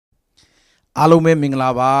Alome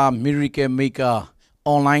Minglava, Miracle Maker,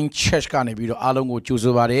 online church canabito, Alongo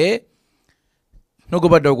Chusovare. No go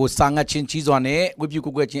but dogo sanga chin cheese on it, whip you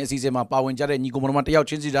cook chin season my power and jar and you go Mateo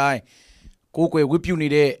Chinsi die. Cook whip you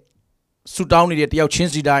need it. Sit down in the Yao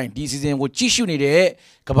Chinsi die. This is in what Chishu need it.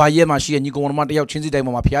 Kabaye Mashi and you go Mateo Chinsi die,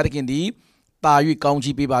 Mama Piatic in the Tayu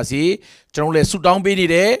County Pibasi. Generally, sit down be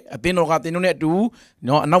it. A pin or got the net do.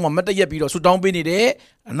 No, now Mata Yapito, sit down be it.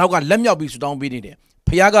 And now got Lemia be sit down be it.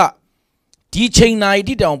 Piaga. Teaching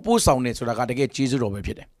 90 down post on it so I got to get cheese over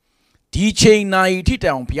it. Teaching 90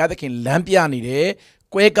 down Piatakin Lampiani de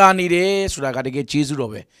Quakani de so I got to get cheese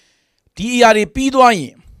over. TRE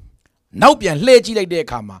P2. Now be a lady like they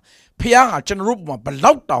come. Pia general but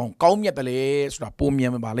loud down, calm yet the lay, so a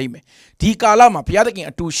pomium balime. Tikalama Piatakin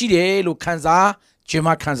a 2 shide, Lukanza,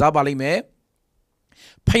 Jema Kanza balime.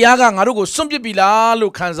 Piaga Narugo, Sumpi Bila,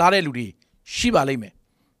 Lukanzare Ludi, Shibalime.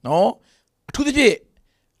 No, to the J.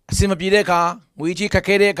 Sima Pideka, Wiji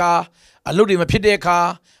Kakedeka, a Ludi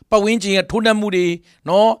Mapideka, Pawinji a Tuna Moody,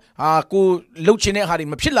 no, go Lucine had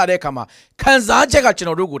him a Pilla de Kama, Kanza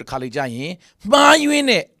Jagachino good Kalijani, Ma you in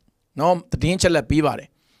it, no, the danger la Pibare,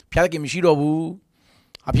 Piaki Mishido Wu,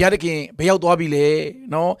 a Piaki Bayao Dobile,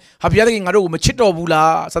 no, a Piaki Aru Machito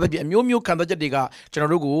Bula, Sadabi, a Miu Kandajaga,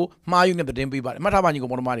 Generogu, Ma you in the Dembi, Matamani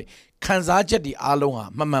Gomari, Kanza Jetty Aloha,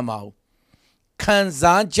 Mamma.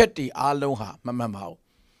 Kanza Jetty Aloha, Mamma.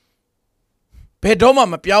 Pedoma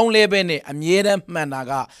Mapion Lebene, a Miera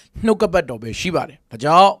Managa, no Gabadobe, Shibare.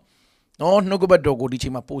 Tajao, no Gabadogo,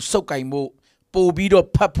 Dichima, Po Sokaimo, Po Bido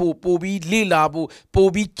Papu, Po Bi Lilabu, Po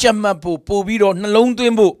Bi Chamapu, Po Bido,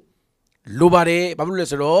 Nalondimbo, Lubare,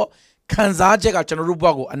 Babulesero, Kanzaja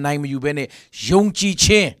Chanarubago, and Naim Ubene, Yongchi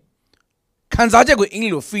Chen. Kanzaja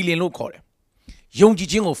English feeling look core. Yongchi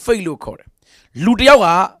Chen or fail look core.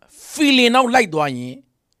 Ludiawa feeling out like Dwayne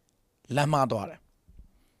Lama Dware.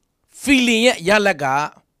 Feeling it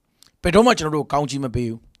yalaga, Pedoma General County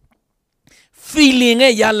Mabu. Feeling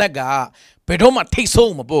it yalaga, Pedoma takes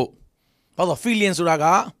home a boat. But the feelings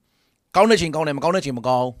raga, Counting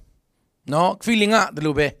go. No, feeling out the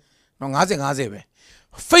lube, no Nazebe.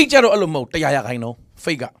 Faker Olomo, Tayaka, I know,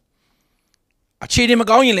 Faker. A cheating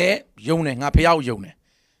Magoyle, Yone, Napiao Yone.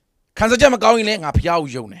 Kanzajama Goyle,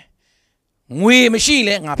 Napiao Yone. We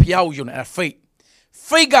machine, Napiao Yone, a fake.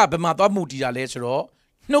 Faker, but my Mutida later.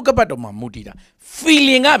 No Gabato Mutida.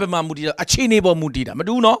 Feeling up a Mamutida, a chinable Mutida.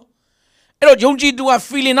 Maduno. Ero Yonji do a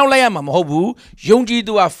feeling no layama, Hobu. Yonji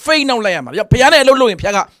do a fey no layama. Your piano low in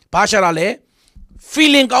Piaga, Pasharale.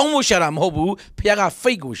 Feeling almost sharam Hobu, Piaga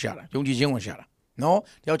Fago Shara. Yonji Jong Shara. No,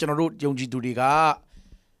 the original road Yonji Dudiga.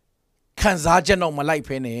 Kanzaja no Malay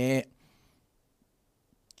Pene.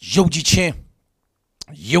 Yoji Chen.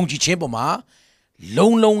 Yonji Chemboma.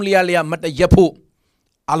 Lonely Alia Mata Yapo.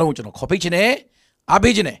 Alone to no copy.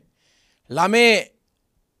 Abijine Lame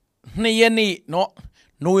Nayeni no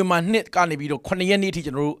my net can't be the Konayeni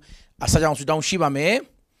teacher Asajang Sudan Shiba me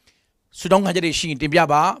Sudan Hajashi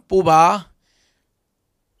Tibiaba Puba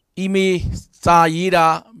Imi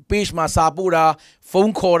Saida Bishma Sabura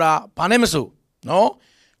Phone Cora Panemasu no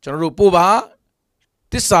General Puba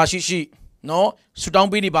Tissa Shishi no Sudan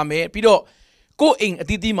Bini Bame Pido go in a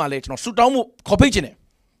Didi Malech no Sudan Copijine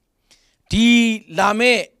Di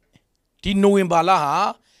Lame Di knowing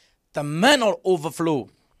balaha, the man or overflow.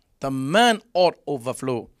 The man ought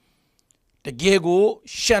overflow. The gego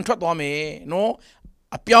shantrame, no,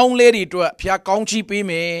 a young lady to a pia county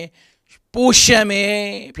me, push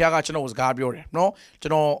me, piagachano was garbiore, no, to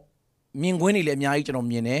know Mingwini le miaitano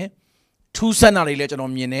mine, two sanari legend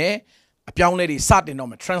on mine, a young lady sat in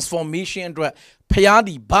on a transformation to a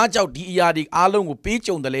piadi, badge out diadi, along with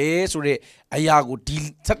pitch on the lace or a yago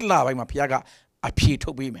deal settle by my piaga, a pea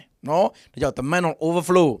to be me. No, the man on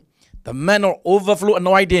overflow. The man on overflow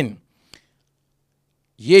anointing.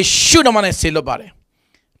 Ye should a man say about it.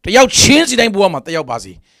 The young change in Buama, the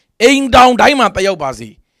Yobazi. Aim down diamond, the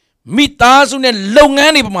Yobazi. Meet us on a long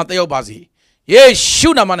animal, the Yobazi. Ye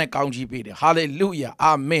should a man account GP. Hallelujah.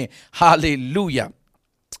 Amen. Hallelujah.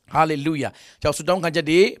 Hallelujah. Just don't catch a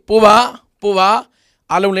day. Pova.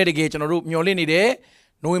 Alone let the gate on a rope, Yolini day.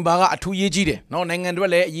 Knowing Baga a 2 years, no,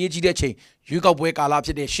 Nangan ye chain. You got wake a lap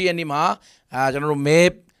today, she and Nima, General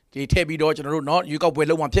Map, the Tabby Dodge and Road, not you got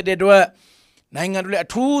well one pit do it. Nangan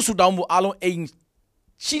 2 Sudan alone in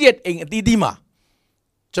she did in Didima.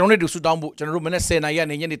 Generally do Sudan, General Menace and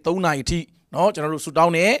Nayan and Yenny Tona, no, General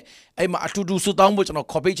Sudan, I'm to do Sudan, which no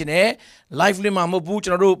copy in air, lively Mamu,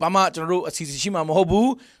 General Bama, General Sishima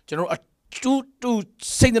Mohobu, General 2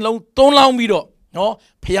 sing along, don't allow me, no,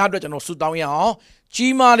 Piadra, General Sudan.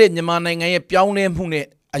 Chima de Yamana, Pione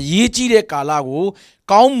Hunet, အရေးကြီးတဲ့ကာလ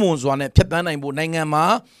ကိုကောင်းမွန်စွာနဲ့ဖြတ်သန်းနိုင်ဖို့နိုင်ငံမှာ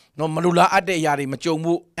နော်မလူလားအပ်တဲ့အရာတွေ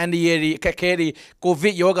မကြုံမှုအန်ဒီယေတွေအခက်အခဲတွေကိုဗ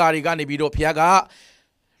စ်ယောဂါတွေကနေပြီးတော့ဖခင်က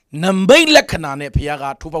နမိတ်လက္ခဏာနဲ့ဖခင်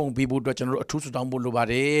ကထိုးပေါင်းပေးဖို့အတွက်ကျွန်တော်တို့အထူးဆုတောင်းဖို့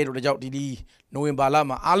လိုပါတယ်လို့ဒါကြောင့်ဒီနိုဝင်ဘာလ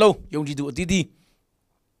မှာအားလုံးယုံကြည်သူအသီးသီး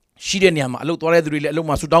ရှိတဲ့နေရာမှာအလုပ်သွားတဲ့သူတွေလည်း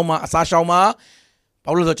အလုပ်မှာဆုတောင်းမှာအစားရှောင်မှာ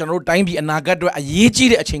ဘာလို့လဲဆိုတော့ကျွန်တော်တို့တိုင်းပြည်အနာဂတ်အတွက်အ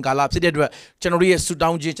ရေးကြီးတဲ့အချိန်ကာလဖြစ်တဲ့အတွက်ကျွန်တော်တို့ရဲ့ဆုတော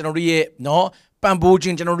င်းခြင်းကျွန်တော်တို့ရဲ့နော်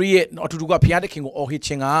ပံ့ပိုးခြင်းကျွန်တော်တို့ရဲ့အထူးတူကဖခင်တခင်ကိုအော်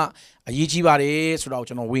ဟစ်ခြင်းကအရေးကြီးပါတယ်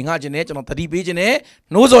ဆိုတော့ကျွန်တော်ဝေငှခြင်းနဲ့ကျွန်တော်တတိပေးခြင်း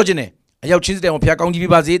နဲ့နှိုးဆော်ခြင်းနဲ့အရောက်ချင်းစတဲ့ဖခင်ကောင်းကြီးပေး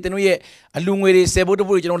ပါစေသင်တို့ရဲ့အလူငွေတွေဆယ်ဖို့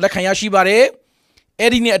တဖို့တွေကျွန်တော်လက်ခံရရှိပါတယ်အဲ့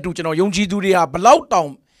ဒီနဲ့အတူကျွန်တော်ယုံကြည်သူတွေဟာဘလောက်တော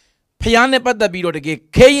င်ဖခင်နဲ့ပတ်သက်ပြီးတော့တ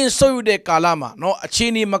ကယ်ခဲရင်ဆုပ်ယူတဲ့ကာလမှာနော်အ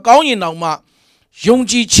ခြေအနေမကောင်းရင်တောင်မှယုံ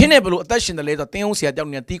ကြည်ခြင်းနဲ့ဘလို့အသက်ရှင်တယ်လဲဆိုတော့တင်းအောင်ဆရာတောက်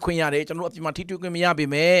နေတီးခွင့်ရတယ်ကျွန်တော်တို့အပြင်မှာထိတွေ့ခွင့်မရပေ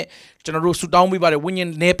မဲ့ကျွန်တော်တို့ဆူတောင်းပေးပါတယ်ဝိညာဉ်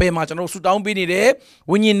နယ်ပယ်မှာကျွန်တော်တို့ဆူတောင်းပေးနေတယ်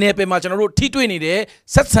ဝိညာဉ်နယ်ပယ်မှာကျွန်တော်တို့ထိတွေ့နေ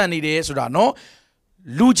တယ်ဆက်ဆံနေတယ်ဆိုတာနော်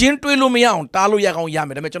လူချင်းတွေးလို့မရအောင်တားလို့ရအောင်ရ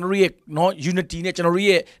မယ်ဒါပေမဲ့ကျွန်တော်တို့ရဲ့နော် unity နဲ့ကျွန်တော်တို့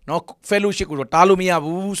ရဲ့နော် fellowship ကိုတော့တားလို့မရ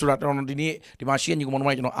ဘူးဆိုတာကျွန်တော်ဒီနေ့ဒီမှာရှိတဲ့ညီကောင်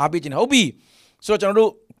မတို့ကျွန်တော်အားပေးခြင်းဟုတ်ပြီဆိုတော့ကျွန်တော်တို့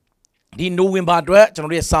ဒီနိုဝင်ဘာအတွက်ကျွန်တော်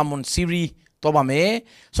တို့ရဲ့ sermon seriesတော့ပါ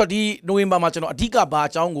မယ်ဆိုတော့ဒီနိုဝင်ဘာမှာကျွန်တော်အဓိကဘာ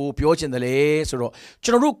အကြောင်းကိုပြောချင်တယ်လဲဆိုတော့ကျွ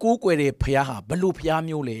န်တော်တို့ကိုးကွယ်တဲ့ဖခင်ဟာဘလို့ဖခင်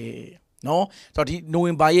မျိုးလဲနော်ဆိုတော့ဒီနိုဝ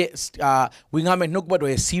င်ဘာရဲ့ဝင်ငါမဲ့နှုတ်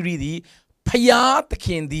ဘတ်တော်ရဲ့ series ဒီဖခင်သခ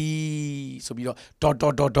င်ဒီ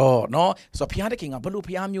ဆိုပြီးတော့ဒေါ်နော်ဆိုတော့ဖခင်သခင်ကဘလို့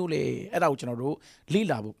ဖခင်မျိုးလဲအဲ့ဒါကိုကျွန်တော်တို့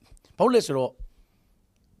လေ့လာဖို့ဘာလို့လဲဆိုတော့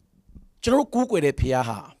ကျွန်တော်တို့ကိုးကွယ်တဲ့ဖခင်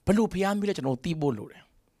ဟာဘလို့ဖခင်မျိုးလဲကျွန်တော်တို့သိဖို့လို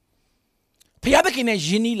တယ်ဖခင်သခင်နဲ့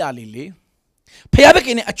ယဉ်နီးလာလေဖခင်သခ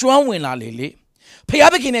င်နဲ့အကျွမ်းဝင်လာလေဖ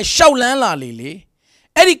ခင်သခင်နဲ့ရှောက်လန်းလာလေ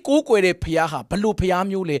အဲ့ဒီကိုးကွယ်တဲ့ဖခင်ဟာဘလို့ဖ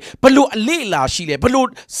ခင်မျိုးလဲဘလို့အလေးလာရှိလဲ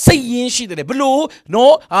ဘလို့စိတ်ရင်းရှိတယ်ဘလို့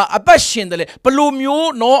နော်အပတ်ရှင်တယ်ဘလို့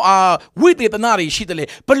မျိုးနော်ဝိသေသနာတွေရှိ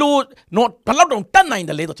တယ်ဘလို့နော်ဘလောက်တောင်တတ်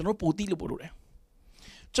နိုင်တယ်လဲဆိုကျွန်တော်ပိုသိလို့ပို့လို့တယ်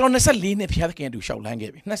ကျွန်တော်24နှစ်ဖခင်သခင်နဲ့တူရှောက်လ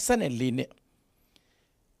န်းခဲ့ပြီ24နှစ်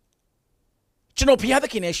ကျွန်တော်ဖခင်သ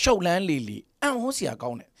ခင်နဲ့ရှောက်လန်းလေအံ့ဩစရာကော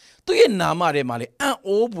င်းတယ်သူရဲ့နာမထဲမှာလေအံ့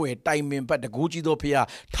ဩပွေတိုင်ပင်ပတ်တကူကြီးသောဖ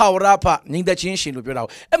ခင်ထာဝရဖငြိမ်သက်ခြ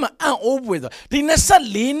င်းရှင်လို့ပြောတာအဲ့မှာအံ့ဩပွေဆိုဒီ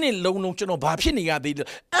24နှစ်လုံးကျွန်တော်ဘာဖြစ်နေရ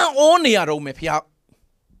သေးလဲအံ့ဩနေရတော့မယ်ဖ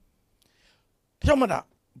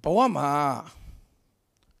ခင်ပြောမှတာဘဝမှာ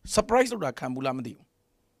surprise လုပ်တာခံဘူးလားမသိဘူး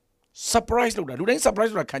surprise လုပ်တာလူတိုင်း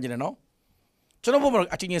surprise လုပ်တာခံကြတယ်နော်ကျွန်တော်ဘုံမှာ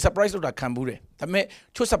အချင်းချင်း surprise လုပ်တာခံဘူးတယ်ဒါပေ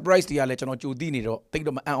မဲ့ချို့ surprise တွေကလည်း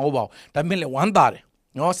ကျွန်တော်ကြိုသိနေတော့တိတ်တော့မအံ့ဩပါဘူးဒါပေမဲ့လည်းဝမ်းသာ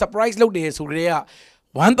တယ်နော် surprise လုပ်တယ်ဆိုတဲ့က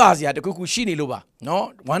ဝမ်းသာစရာတခုခု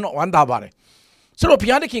ရှိနေလို့ပါနော်ဝမ်းသာပါတယ်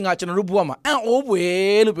ဆိုတော့ဘုရားသခင်ကကျွန်တော်တို့ဘုရားမှာအံ့ဩ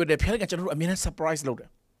ပွေလို့ပြောတယ်ဘုရားသခင်ကျွန်တော်တို့အမြဲတမ်း surprise လုပ်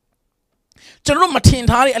တယ်ကျွန်တော်တို့မထင်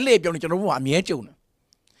ထားတဲ့အလှည့်ပြောင်းနေကျွန်တော်တို့ကအမြဲကြုံတယ်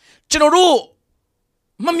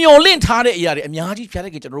ကျွန်တော်တို့မမျော်လင့်ထားတဲ့အရာတွေအများကြီးဘုရားသ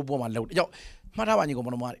ခင်ကျွန်တော်တို့ဘုရားမှာလုပ်တယ်အကြောင်းမှတ်ထားပါညီကောင်မ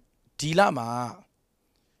တော်မတွေဒီလမှာ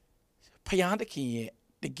ဘုရားသခင်ရဲ့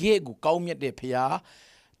တကယ်ကိုကောင်းမြတ်တဲ့ဘု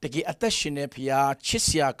ရားတကယ်အသက်ရှင်တဲ့ဖျားချစ်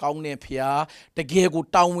စရာကောင်းတဲ့ဖျားတကယ်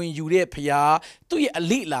ကိုတောင်းဝင်ယူတဲ့ဖျားသူ့ရဲ့အ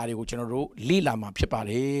လေးလာတွေကိုကျွန်တော်တို့လေးလာမှာဖြစ်ပါ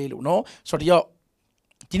တယ်လို့နော်ဆိုတော့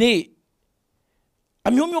ဒီ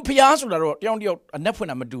နေ့အမျိုးမျိုးဖျားဆိုတာတော့တယောက်အနက်ဖွင့်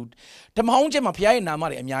တာမတူဓမ္မဟောင်းကျမ်းမှာဖျားရဲ့နာ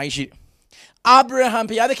မတွေအများကြီးရှိအာဗြဟံ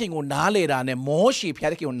ဖျားသခင်ကိုနားလေတာနဲ့မော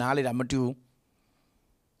ရှေဖျားသခင်ကိုနားလေတာမတူ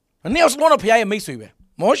နှစ်ယောက်စလုံးတော့ဖျားရဲ့မိတ်ဆွေပဲ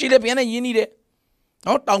မောရှေလည်းဖျားနဲ့ယဉ်နေ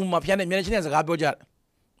တယ်နော်တောင်မှာဖျားနဲ့အများကြီးချင်းစကားပြောကြ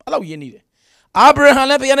တယ်အဲ့လောက်ယဉ်နေ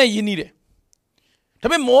တယ်အာဗြဟံလည်းဘုရားနဲ့ယဉ်နေ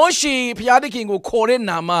တယ်ဒါပေမဲ့မောရှေဘုရားသခင်ကိုခေါ်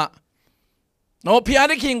တဲ့နာမနော်ဘု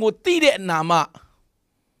ရားသခင်ကိုသိတဲ့နာမ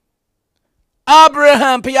အာဗြ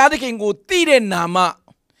ဟံဘုရားသခင်ကိုသိတဲ့နာမ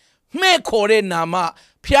မဲ့ခေါ်တဲ့နာ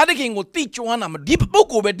မဘုရားသခင်ကိုသိကျွမ်းနာမဒီပုဂ္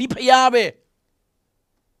ဂိုလ်ပဲဒီဘုရားပဲ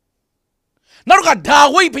နောက်ကဒါ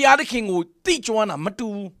ဝိဒ်ဘုရားသခင်ကိုသိကျွမ်းနာ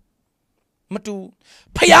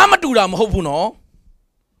မတူဘုရားမတူတာမဟုတ်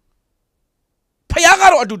ဘူးနော်ဘုရား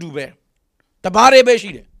ကတော့အတူတူပဲတပါးတည်းပဲ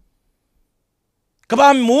ရှိတယ်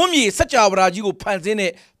ကဘာမိုးမြေစัจ java ကြီးကိုဖန်ဆင်း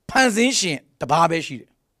တဲ့ဖန်ဆင်းရှင်တပါးပဲရှိတယ်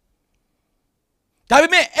ဒါပေ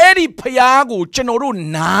မဲ့အဲ့ဒီဖျားကိုကျွန်တော်တို့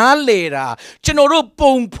နားလေတာကျွန်တော်တို့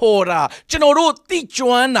ပုံဖော်တာကျွန်တော်တို့သိ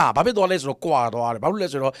ကျွမ်းတာဘာဖြစ်သွားလဲဆိုတော့ကွာသွား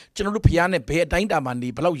တယ်ဘာလို့လဲဆိုတော့ကျွန်တော်တို့ဖျားနဲ့ဘယ်အတိုင်းတာမှနေ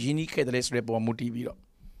ဘလောက်ရင်းနှီးခဲ့တယ်လဲဆိုတဲ့ပုံမူတည်ပြီးတော့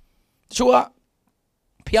တချို့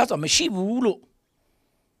ကဖျားဆိုမရှိ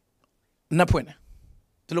ဘူးလို့နှက်ဖွင့်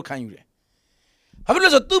တယ်ဒီလိုခံယူ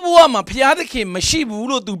တယ်ဘာဖြစ်လို့ဆိုသူ့ဘဝမှာဘုရားသခင်မရှိဘူး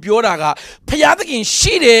လို့ तू ပြောတာကဘုရားသခင်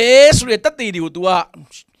ရှိတယ်ဆိုတဲ့တသက်တွေကို तू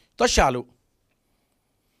ကသွားရှာလို့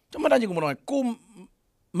ကျွန်မတန်းကြီးကမတော်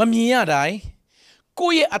ကိုမမြင်ရတို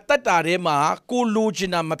င်းကိုရဲ့အတ္တတာထဲမှာကိုလိုချ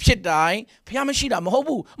င်တာမဖြစ်တိုင်းဘုရားမရှိတာ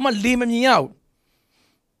မဟုတ်ဘူးအမလေမမြင်ရ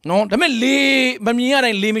ဘူးနော်ဒါပေမဲ့လေမမြင်ရ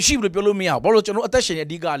တိုင်းလေမရှိဘူးလို့ပြောလို့မရဘူးဘာလို့ကျွန်တော်အသက်ရှင်ရဲ့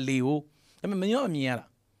အဓိကလေကိုဒါပေမဲ့မမြင်ရတာ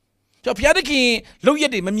ကျွန်တော်ဘုရားသခင်လုံရ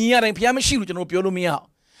က်တွေမမြင်ရတိုင်းဘုရားမရှိဘူးကျွန်တော်ပြောလို့မရ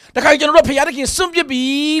ဘူး တခါကျွန်တော်တို့ဖျားသခင်စွန့်ပစ်ပြီ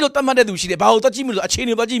လို့တတ်မှတ်တဲ့သူရှိတယ်ဘာလို့တော့ကြည့်မိလို့အခြေအ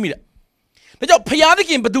နေတော့ကြည့်မိတယ်ဒါကြောင့်ဖျားသခ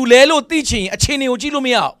င်ဘယ်သူလဲလို့သိချင်အခြေအနေကိုကြည့်လို့မ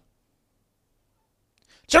ရအောင်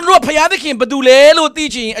ကျွန်တော်တို့ဖျားသခင်ဘယ်သူလဲလို့သိ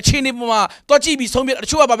ချင်အခြေအနေပေါ်မှာတော့ကြည့်ပြီးဆုံးဖြတ်တ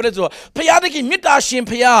ချို့ကဘာပဲလဲဆိုတော့ဖျားသခင်မေတ္တာရှင်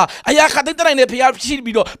ဖျားအရာခတ်တဲ့နိုင်တဲ့ဖျားရှိ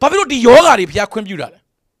ပြီးတော့ဘာဖြစ်လို့ဒီယောဂါတွေဖျားခွင့်ပြုတာလဲ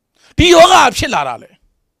ဒီယောဂါဖြစ်လာတာလေ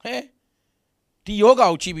ဟဲဒီယောဂါ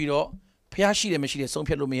ကိုကြည့်ပြီးတော့ဖျားရှိတယ်မရှိတယ်ဆုံး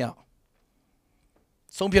ဖြတ်လို့မရအောင်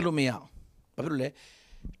ဆုံးဖြတ်လို့မရအောင်ဘာဖြစ်လို့လဲ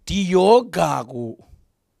ဒီယောဂါကို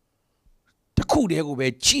တခုတည်းကိုပဲ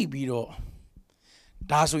ကြည့်ပြီးတော့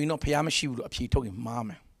ဒါဆိုရင်တော့ဖျားမရှိဘူးလို့အဖြေထုတ်ရင်မှား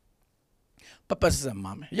မယ်ပတ်စံ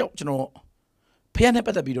မှားမယ်ရောက်ကျွန်တော်ဖျားနဲ့ပ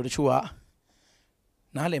တ်သက်ပြီးတော့တချို့က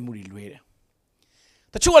နားလည်မှုတွေလွဲတယ်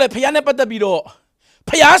တချို့ကလည်းဖျားနဲ့ပတ်သက်ပြီးတော့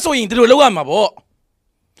ဖျားဆိုရင်ဒီလိုလုပ်ရမှာပေါ့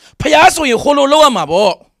ဖျားဆိုရင်ဟိုလိုလုပ်ရမှာ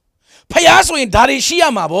ပေါ့ဖျားဆိုရင်ဒါတွေရှိရ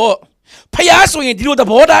မှာပေါ့ဖျားဆိုရင်ဒီလိုသ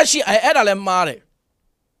ဘောထားရှိအဲ့ဒါလည်းမှားတယ်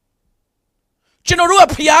ကျွန်တော်တို့က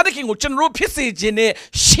ဖျားသခင်ကိုကျွန်တော်တို့ဖြစ်စေခြင်းနဲ့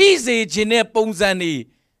ရှိစေခြင်းနဲ့ပုံစံနေ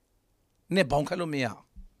နဲ့ဘောင်ခတ်လို့မရ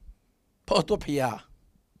ဖို့တော့ဖျား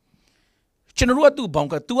ကျွန်တော်တို့ကသူ့ဘောင်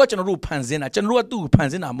ကသူကကျွန်တော်တို့ဖန်ဆင်းတာကျွန်တော်တို့ကသူ့ကိုဖန်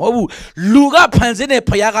ဆင်းတာမဟုတ်ဘူးလူကဖန်ဆင်းတဲ့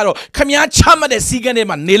ဖျားကတော့ခမားချမှတ်တဲ့စီကံတွေ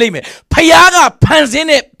မှာနေလိမ့်မယ်ဖျားကဖန်ဆင်း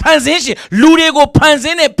ရှင်လူတွေကိုဖန်ဆ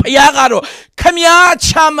င်းတဲ့ဖျားကတော့ခမားချ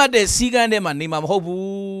မှတ်တဲ့စီကံတွေမှာနေမှာမဟုတ်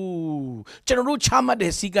ဘူးကျွန်တော်တို့ချမှတ်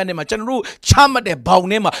တဲ့စီကံတွေမှာကျွန်တော်တို့ချမှတ်တဲ့ဘောင်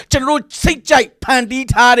ထဲမှာကျွန်တော်တို့စိတ်ကြိုက်ဖန်တီး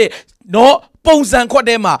ထားတဲ့နော်ပုံစံခွက်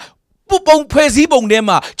ထဲမှာပုံဖွဲ့စည်းပုံထဲ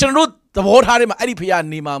မှာကျွန်တော်တို့သဘောထားထဲမှာအဲ့ဒီဖျား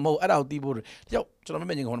နေမှာမဟုတ်အဲ့ဒါကိုသိဖို့တယောက်ကျွန်တော်မ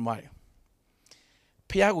မြင်ခင်ခေါင်းမှာ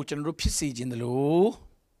ဖျားကိုကျွန်တော်တို့ဖြစ်စေခြင်းတလို့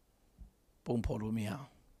ပုံဖော်လို့မရအောင်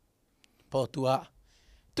ပေါ့သူ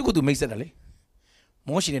ကသူမိတ်ဆက်တယ်လေ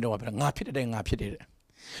မောရှင်နေတော့ပြောငါဖြစ်တဲ့ငါဖြစ်တယ်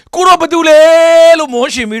ကိုတော့ဘာတူလဲလို့မော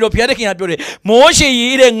ရှင်ပြီးတော့ဖျားတဲ့ခင်ကပြောတယ်မောရှင်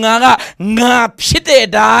ရေးတဲ့ငါဖြစ်တဲ့အ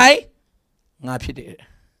တိုင်းငါဖြစ်တယ်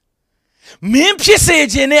မင်းဖြစ်စေ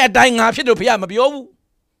ခြင်းနဲ့အတိုင်းငါဖြစ်လို့ဖျားမပြောဘူး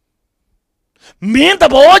မင်းသ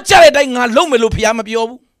ဘောကျတဲ့အတိုင်းငါလုပ်မယ်လို့ဖျားမပြော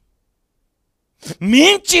ဘူးမ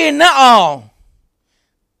င်းကျင့်နဲ့အောင်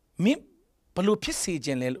မင်းဘလို့ဖြစ်စေခြ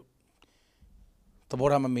င်းလဲလို့သဘော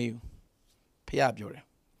ထားမမေးဘူးဖျားပြောတယ်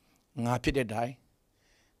ငါဖြစ်တဲ့တိုင်း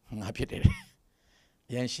ငါဖြစ်တယ်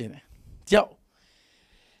ရမ်းရှင်းတယ်ကြောက်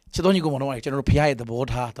ချစ်တော်ညီကောင်မတော်ကျွန်တော်တို့ဖျားရဲ့သဘော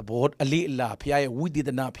ထားသဘောအလေးအလာဖျားရဲ့ဝိသေသ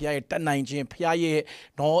နာဖျားရဲ့တတ်နိုင်ခြင်းဖျားရဲ့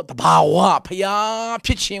နော်တဘာဝဖျားဖြ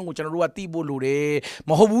စ်ခြင်းကိုကျွန်တော်တို့ကသိဖို့လိုတယ်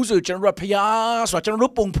မဟုတ်ဘူးဆိုကျွန်တော်တို့ကဖျားဆိုတာကျွန်တော်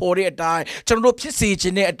တို့ပုံဖော်တဲ့အတိုင်းကျွန်တော်တို့ဖြစ်စေခြ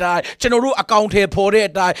င်းတဲ့အတိုင်းကျွန်တော်တို့အကောင့်ထဲဖော်တဲ့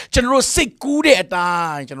အတိုင်းကျွန်တော်တို့စိတ်ကူးတဲ့အတို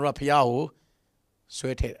င်းကျွန်တော်တို့ကဖျားကို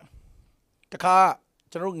ဆွဲထည့်တယ်တခါ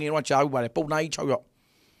ကျွန်တော်တို့ငယ်တော့ကြားပြီးပါတယ်ပုံနာကြီး6ယောက်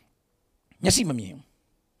မျက်စိမမြင်ဘူး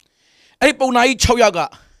အဲ့ဒီပုံနာကြီး6ယောက်က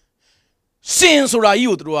စင်ဆိုတာကြီး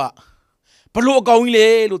ကိုသူတို့ကဘလို့အကောင်ကြီးလဲ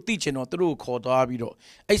လို့သိချင်တော့သူတို့ကိုခေါ်သွားပြီးတော့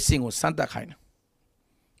အဲ့စင်ကိုစမ်းတက်ခိုင်းတယ်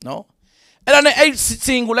နော်အဲ့ဒါနဲ့အဲ့စ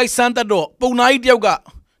င်ကိုလိုက်စမ်းတက်တော့ပုံနာကြီးတယောက်က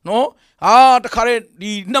နော်တခါတည်း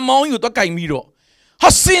ဒီနှမောင်းကြီးကိုသွားကင်ပြီးတော့ဟာ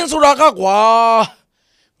စင်ဆိုတာကကွာ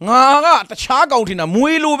ငါကတခြားကောင်ထင်တာ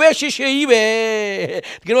မွေလိုပဲရှေရှေကြီးပဲ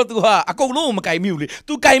တကယ်တော့ तू ဟာအကုန်လုံးကိုမကင်မိဘူးလေ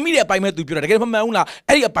तू ကင်မိတဲ့အပိုင်းပဲ तू ပြောတာတကယ်မမှန်ဘူးလား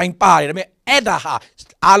အဲ့ဒီအပိုင်းပါတယ်ဒါပေမဲ့အဲ့ဒါဟာ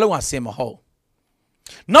အားလုံးဟာစင်မဟုတ်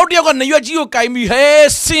နောက်တစ်ယောက်ကနရွက်ကြီးကိုကင်ပြီးဟဲ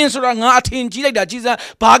စင်ဆိုတာငါအထင်ကြီးလိုက်တာကြီးစမ်း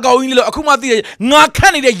ဘာကောင်ကြီးလဲလို့အခုမှသိတယ်ငါခ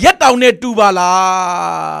န့်နေတဲ့ရက်တောင်နဲ့တူပါ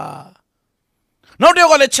လားနောက်တစ်ယော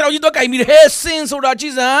က်ကလည်းခြေထောက်ကြီးတော့ကင်ပြီးဟဲစင်ဆိုတာ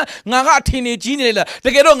ကြီးစမ်းငါကအထင်နေကြီးနေလေလားတ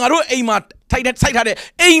ကယ်တော့ငါတို့အိမ်မှာထိုက်ထားတဲ့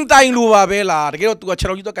အိမ်တိုင်လိုပါပဲလားတကယ်တော့ तू ကခြေ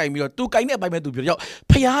ထောက်ကြီးတော့ကင်ပြီးတော့ तू ကင်တဲ့အပိုင်းပဲ तू ပြောရောက်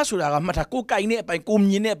ဖျားဆိုတာကမှတ်တာကိုကင်တဲ့အပိုင်းကို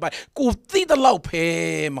မြင်တဲ့အပိုင်းကိုသိတဲ့လောက်ပဲ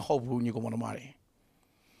မဟုတ်ဘူးညီကောင်မတော်မားတယ်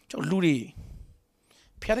ကျွန်တော်လူတွေ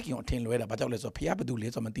ဖျားတဲ့ခင်ကိုအထင်လွဲတာဘာကြောင့်လဲဆိုတော့ဖျားဘယ်သူလဲ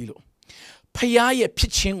ဆိုတော့မသိလို့ဖျားရဲ့ဖြ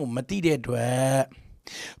စ်ချင်းကိုမသိတဲ့အတွက်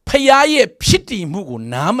ဖျားရဲ့ဖြစ်တည်မှုကို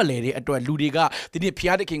နားမလည်တဲ့အတွက်လူတွေကဒီနေ့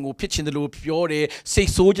ဖျားတဲ့ခင်ကိုဖြစ်ချင်းတယ်လို့ပြောတယ်စိ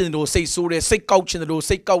တ်ဆိုးခြင်းတယ်လို့စိတ်ဆိုးတယ်စိတ်ကောက်ခြင်းတယ်လို့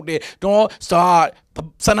စိတ်ကောက်တယ်တော့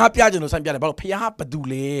ဆန္ဒပြခြင်းလို့ဆန္ဒပြတယ်ဘာလို့ဖျားဘယ်သူ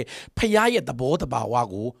လဲဖျားရဲ့သဘောတဘာဝ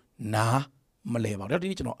ကိုနားမလည်ပါဘူးဒီ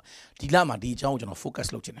နေ့ကျွန်တော်ဒီလမှာဒီအကြောင်းကိုကျွန်တော် focus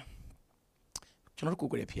လုပ်ခြင်းတယ်ကျွန်တော်တို့ကို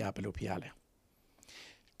ယ်ကိုယ်ရဲ့ဖျားဘယ်လိုဖျားလဲ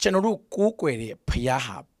ကျွန်တော်တို့ကိုးကွယ်တဲ့ဖျား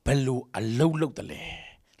ဟာဘယ်လိုအလုံးလုံးတယ်လဲ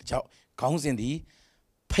ဒါကြောင့်ခေါင်းစဉ်ဒီ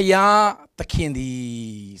ဖျားသခင်ဒီ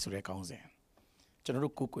ဆိုတဲ့ခေါင်းစဉ်ကျွန်တော်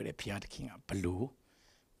တို့ကိုးကွယ်တဲ့ဖျားသခင်ကဘယ်လို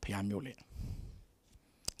ဖျားမျိုးလဲ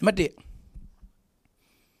နံပါတ်1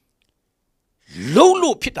လုံး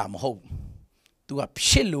လို့ဖြစ်တာမဟုတ်ဘူး तू က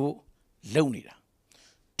ဖြစ်လို့လုံနေတာ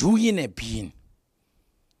ဒူးရင်နဲ့ဘီင်း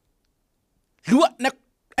လူက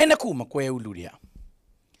အဲ့နှစ်ခုမကွဲဘူးလူတွေ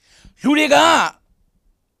က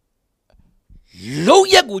လုံး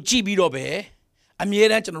ရက်ကိုကြည့်ပြီးတော့ပဲအမြဲ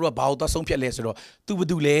တမ်းကျွန်တော်တို့ကဘာလို့သွားဆုံးဖြတ်လဲဆိုတော့ तू ဘာ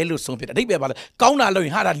တူလဲလို့ဆုံးဖြတ်တယ်အဓိပ္ပာယ်ပါလဲကောင်းတာလုပ်ရ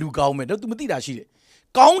င်ဟာဒါလူကောင်းမယ်တော့ तू မသိတာရှိတယ်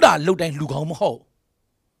ကောင်းတာလုပ်တိုင်းလူကောင်းမဟုတ်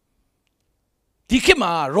ဒ ဒီခေတ်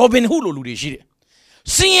မှာ Robin Hood လိုလူတွေရှိတယ်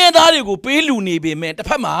စင်ရဲသားတွေကိုပေးလူနေပေမဲ့တစ်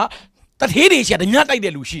ဖက်မှာတထေးတွေရှာဓမြတိုက်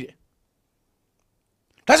တဲ့လူရှိတယ်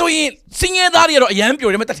ဒါဆိုရင်စင်ရဲသားတွေကတော့အရန်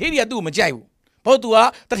ပျော်တယ်မတထေးတွေကသူ့ကိုမကြိုက်ဘူးဘာလို့ तू က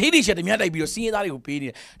တထေးတွေရှာဓမြတိုက်ပြီးတော့စင်ရဲသားတွေကိုပေးနေ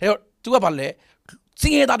တယ်ဒါတော့ तू ကဘာလဲစ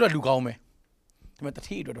င်ရဲသားတွေလူကောင်းမယ်ဒါပေမဲ့တ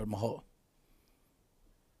ထေးတွေတော့မဟုတ်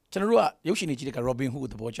ကျွန်တော်တို့ကရုပ်ရှင်တွေကြည့်တဲ့က Robin Hood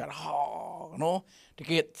သဘောကျတာဟာနော်တ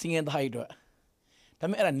ကယ်စင်ရဲသားတွေအတွက်ဒါ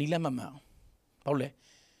ပေမဲ့အဲ့ဒါနီးလက်မမှန်ဘာလို့လဲ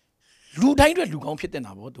လူတိုင်းအတွက်လူကောင်းဖြစ်တဲ့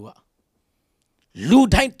နာပေါ့ तू ကလူ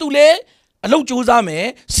တိုင်း तू လဲအလုပ်ကြိုးစားမယ်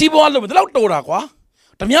စီးပွားလုပ်မယ်ဒါတော့တော်တာကွာ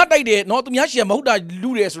ဓမြတိုက်တယ်နော်သူများရှိရမဟုတ်တာလူ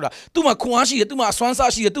တယ်ဆိုတာသူ့မှာခွန်အားရှိတယ်သူ့မှာအစွမ်း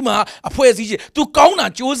စားရှိတယ်သူ့မှာအဖွဲ့အစည်းရှိတယ် तू ကောင်းတာ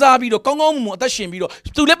ကြိုးစားပြီးတော့ကောင်းကောင်းမွန်မွန်အသက်ရှင်ပြီးတော့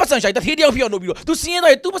तू လဲပတ်စံရှိတထေးတယောက်ဖြစ်အောင်လုပ်ပြီးတော့ तू စင်းရဲတ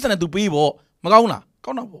ယ် तू ပတ်စံနဲ့ तू ပေးပေါ့မကောင်းလား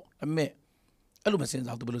ကောင်းတာပေါ့ဒါပေမဲ့အဲ့လိုမစင်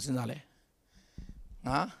စား तू ဘယ်လိုစဉ်းစားလဲ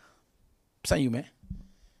ငါပတ်စံယူမယ်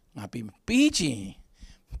ငါပေးချင်း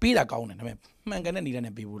ပေးတာကောင်းတယ်ဒါပေမဲ့မှန်ကန်တဲ့နီလန်း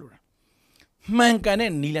နဲ့ပေးဖို့လိုတာမှန်ကန်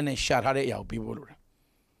တဲ့နီလန်းနဲ့ရှာထားတဲ့အရာကိုပေးဖို့လိုတာ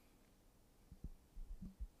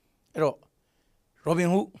အဲ့တော့ Robin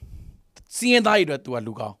Hood စင်းရဲသားတွေအတွက် तू က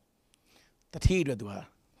လူကောင်းတထေးတွေအတွက်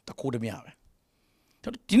तू ကတခိုးဓမြပဲ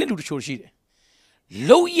ဒီနေ့လူတချို့ရှိတယ်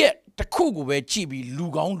လုံရက်တစ်ခုကိုပဲကြည့်ပြီးလူ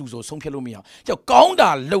ကောင်းလူဆိုဆုံးဖြတ်လို့မရအောင်ကြောက်ကောင်းတာ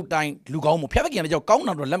လှုပ်တိုင်းလူကောင်းမို့ဖျက်ဖက်ကြတယ်ကြောက်ကောင်း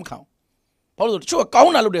တာတော့လက်မခံဘာလို့လဲတချို့ကကော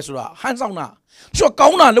င်းတာလုပ်တယ်ဆိုတာဟန်ဆောင်တာတချို့ကော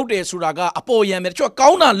င်းတာလုပ်တယ်ဆိုတာကအပေါ်ယံပဲတချို့ကော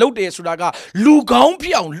င်းတာလုပ်တယ်ဆိုတာကလူကောင်းဖြ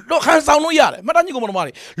စ်အောင်ဟန်ဆောင်လို့ရတယ်မတန်းကြီးကမတော်မ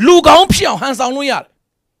တွေလူကောင်းဖြစ်အောင်ဟန်ဆောင်လို့ရတယ်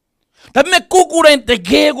ဒါပေမဲ့ကိုယ်တိုင်တ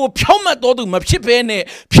ကယ်ကိုဖြောင်းမှတ်တော်သူမဖြစ်ဘဲနဲ့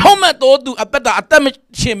ဖြောင်းမှတ်တော်သူအသက်မ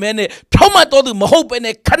ရှင်ဘဲနဲ့ဖြောင်းမှတ်တော်သူမဟုတ်ဘဲ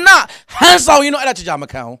နဲ့ခဏဟန်ဆောင်ရင်တော့အဲ့ဒါကြမ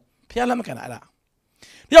ခံအောင်ဖျားလက်မခံတာအဲ့ဒါ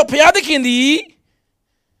ရောက်ဖျားသခင်ဒီ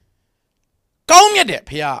ကောင်းမြတ်တယ်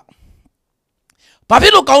ဖျားဘာဖြ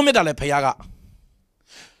စ်လို့ကောင်းမြတ်တာလဲဖျားက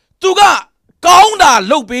သူကကောင်းတာ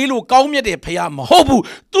လုပ်ပေးလို့ကောင်းမြတ်တယ်ဖျားမဟုတ်ဘူး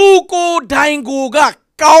သူကိုယ်တိုင်ကိုက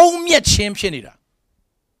ကောင်းမြတ်ခြင်းဖြစ်နေတာ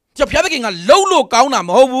ကြောက်ဖျားသခင်ကလှုပ်လို့ကောင်းတာ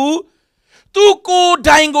မဟုတ်ဘူးသူကိုယ်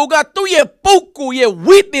တိုင်ကိုကသူ့ရဲ့ပုဂ္ဂိုလ်ရဲ့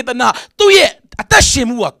ဝိသေသနာသူ့ရဲ့အသက်ရှင်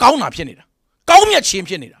မှုကကောင်းတာဖြစ်နေတာကောင်းမြတ်ခြင်း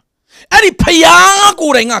ဖြစ်နေတာအဲ့ဒီဖျားကို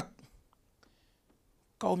ယ်တိုင်က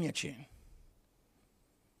ကောင်းမြတ်ခြင်း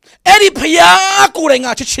အဲ့ဒီဖျားကိုယ်တိုင်က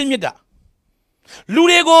ချစ်ချင်းမြတ်တာလူ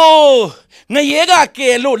တွေကိုငရဲကက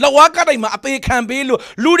ယ်လို့လက်ဝါးကတိုင်မှာအပေခံပေးလို့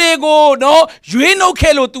လူတွေကိုနော်ရွေးနှုတ်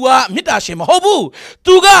ခဲ့လို့ तू ကမေတ္တာရှင်မဟုတ်ဘူး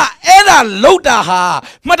तू ကအဲ့ဒါလှုပ်တာဟာ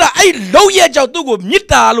မှတ်တာအဲ့လှုပ်ရဲ့ကြောင့်သူ့ကိုမေတ္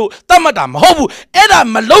တာလို့သတ်မှတ်တာမဟုတ်ဘူးအဲ့ဒါ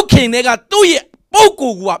မလှုပ်ခင်တည်းကသူ့ရဲ့ပုဂ္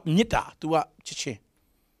ဂိုလ်ကမေတ္တာ तू ကချစ်ချင်း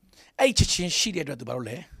အဲ့ချစ်ချင်းရှိတဲ့အတွက် तू ဘာလို့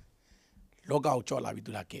လဲလောကကိုကြောက်လာပြီး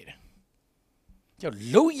तू လာကယ်တယ်ကြောက်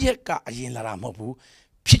လှုပ်ရက်ကအရင်လာတာမဟုတ်ဘူး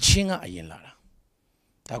ဖြစ်ချင်းကအရင်လာတာ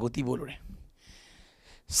ဒါကိုသိဖို့လိုတယ်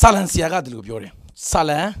ဆာလန်ဆရာကဒီလိုပြောတယ်ဆာ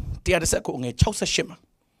လန်119ငယ်68မှာ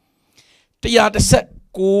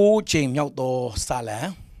119ချိန်မြောက်သောဆာလန်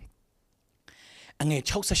အငယ်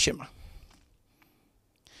68မှာ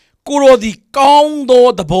ကိုရောဒီကောင်းသော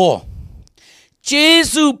သဘောဂျေ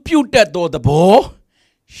စုပြုတ်တတ်သောသဘော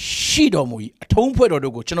ရှိတော်မူ၏အထုံးဖွဲ့တော်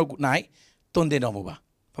တို့ကိုကျွန်ုပ်၌တွင်တင်တော်မူပါ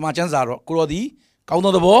ပမာကျမ်းစာတော့ကိုရောဒီကောင်း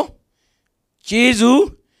သောသဘောဂျေစု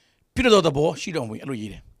ပြုတ်တတ်သောသဘောရှိတော်မူ၏အဲ့လို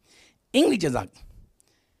ရေးတယ်အင်္ဂလိပ်ကျမ်းစာ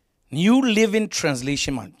New Living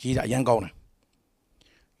Translation မှာရေးတာအရင်ကောင်းတယ်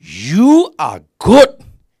You are good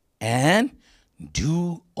and do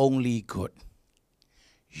only good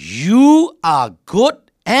You are good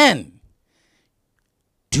and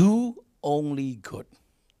do only good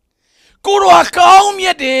ကိုရောကောင်းမြ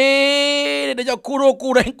တ်တယ်တဲ့ဒါကြောင့်ကိုရောကို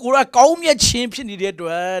ယ်တိုင်ကိုရောကောင်းမြတ်ခြင်းဖြစ်နေတဲ့အတွ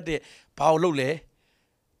က်တဲ့ဘာလို့လဲ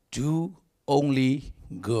do only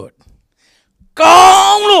good ကော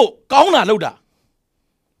င်းလို့ကောင်းတာလုပ်တာ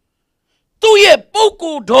သူ့ရဲ့ပုဂ္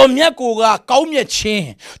ဂိုလ်တော်မြတ်ကိုကကောင်းမြတ်ခြင်း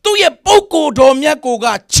သူ့ရဲ့ပုဂ္ဂိုလ်တော်မြတ်ကိုက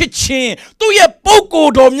ချစ်ခြင်းသူ့ရဲ့ပုဂ္ဂို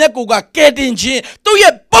လ်တော်မြတ်ကိုကကယ်တင်ခြင်းသူ့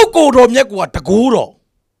ရဲ့ပုဂ္ဂိုလ်တော်မြတ်ကိုကတကူတော်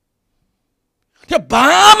ဒီဘာ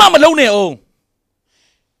မှမလုပ်နဲ့အောင်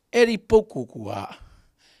အဲ့ဒီပုဂ္ဂိုလ်က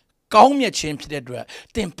ကောင်းမြတ်ခြင်းဖြစ်တဲ့အတွက်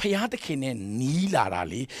သင်ဖျားသခင်နဲ့နီးလာတာ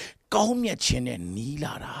လေကောင်းမြတ်ခြင်းနဲ့နီး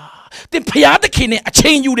လာတာသင်ဖျားသခင်နဲ့အချိ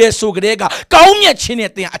န်ယူတယ်ဆိုကြတဲ့ကကောင်းမြတ်ခြင်း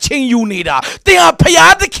နဲ့သင်အချိန်ယူနေတာသင်ဟာ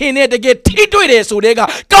ဖျားသခင်နဲ့တကယ်ထိတွေ့တယ်ဆိုတဲ့က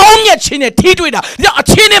ကောင်းမြတ်ခြင်းနဲ့ထိတွေ့တာဒါအ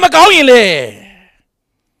ချိန်နဲ့မကောင်းရင်လေ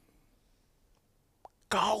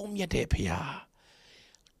ကောင်းမြတ်တဲ့ဖျား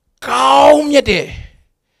ကောင်းမြတ်တဲ့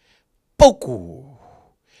ပုဂ္ဂိုလ်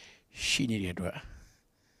ရှိနေတဲ့အတွက်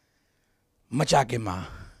မကြခင်မှာ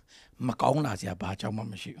မကောင်းလာစရာဘာကြောင့်မှ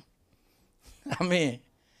မရှိဘူးအာမင်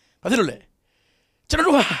ဘာဖြစ်လို့လဲကျွန်တော်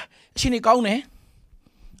တို့ဟာအချိန်ကြီးကောင်းတယ်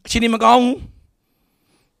အချိန်ကြီးမကောင်းဘူး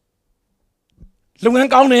လုပ်ငန်း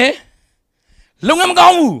ကောင်းတယ်လုပ်ငန်းမကော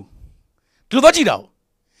င်းဘူးဒီလိုတော့ကြည့်တာ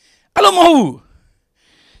အဲ့လိုမဟုတ်ဘူး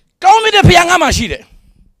ကောင်းမြတ်တဲ့ဖခင်ငါမှရှိတယ်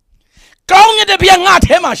ကောင်းမြတ်တဲ့ဖခင်ငါ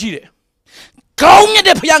ထဲမှာရှိတယ်ကောင်းမြတ်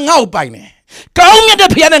တဲ့ဖခင်ငါ့ကိုပိုင်တယ်ကောင်းမြတ်တဲ့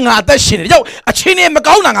ဖခင်နဲ့ငါအသက်ရှင်တယ်ကြောက်အချင်းနဲ့မ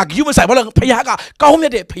ကောင်းတာငါဂရုမစိုက်ဘာလို့ဖခင်ကကောင်းမြ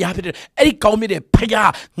တ်တဲ့ဖခင်ဖြစ်တယ်အဲ့ဒီကောင်းမြတ်တဲ့ဖခင်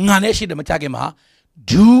ငါနဲ့ရှိတယ်မကြခင်မှာ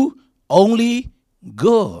do only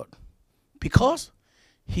good because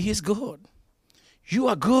he is good you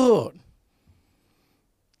are good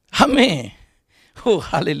amen oh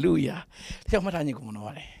hallelujah ကြောက်မှတ်တာညီကိုမနော်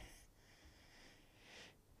ရတယ်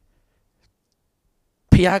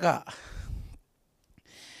ဖခင်က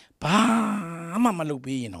ဘာမှမလုပ်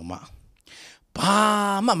ပေးရင်တော့မှဘာ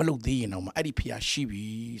မှမလုပ်သေးရင်တော့မှအဲ့ဒီဖျားရှိပြီ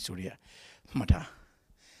ဆိုရဲမှတ်တာ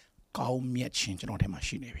ကောင်းမြတ်ခြင်းကျွန်တော်ထဲမှာ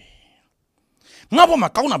ရှိနေပြီငါ့ဘက်မှာ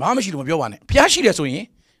ကောင်းတာဘာမှမရှိလို့မပြောပါနဲ့ဖျားရှိတယ်ဆိုရင်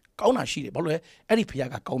ကောင်းတာရှိတယ်ဘာလို့လဲအဲ့ဒီဖျား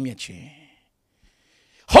ကကောင်းမြတ်ခြင်း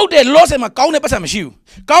ဟုတ်တယ်လောဆယ်မှာကောင်းတဲ့ပတ်စံမရှိဘူး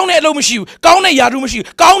ကောင်းတဲ့အလုပ်မရှိဘူးကောင်းတဲ့ယာရုမရှိဘူး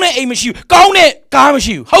ကောင်းတဲ့အိမ်မရှိဘူးကောင်းတဲ့ကားမ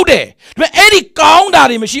ရှိဘူးဟုတ်တယ်ဒါပေမဲ့အဲ့ဒီကောင်းတာ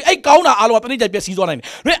တွေမရှိအဲ့ကောင်းတာအားလုံးကတနေ့ကျပျက်စီးသွားနိုင်တယ်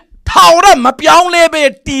ဒါပေမဲ့ထာဝရမပြောင်းလဲပဲ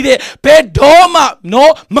တည်တဲ့ဘယ်တော့မှ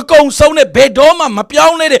နော်မကုံဆုံးတဲ့ဘယ်တော့မှမပြော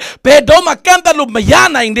င်းလဲတဲ့ဘယ်တော့မှကန့်သက်လို့မရ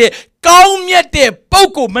နိုင်တဲ့ကောင်းမြတ်တဲ့ပု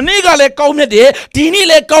ဂ္ဂိုလ်မနေ့ကလည်းကောင်းမြတ်တယ်ဒီနေ့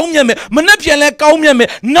လည်းကောင်းမြတ်မယ်မနေ့ပြန်လည်းကောင်းမြတ်မယ်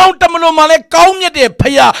နောက်တမလို့မှလည်းကောင်းမြတ်တဲ့ဖ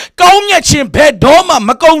ခင်ကောင်းမြတ်ခြင်းဘယ်တော့မှ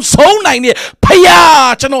မကုံဆုံးနိုင်တဲ့ဖခင်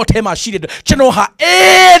ကျွန်တော်အထဲမှာရှိတဲ့ကျွန်တော်ဟာ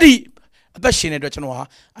အဲ့ဒီအသက်ရှင်နေတဲ့အတွက်ကျွန်တော်ဟာ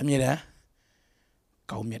အမြဲတမ်း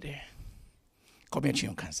ကောင်းမြတ်တယ်ကောင်းမြတ်ခြင်း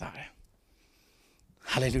ကိုခံစားတယ်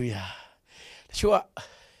ဟာလေလုယာတချို့က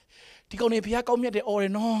ဒီကောင်နေဖခင်ကောင်းမြတ်တယ်အော်တ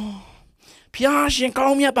ယ်နော်ဖခင်ရှင်ကော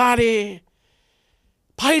င်းမြတ်ပါတယ်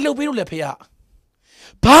ဘာလို့ပေးလို့လဲဖခင်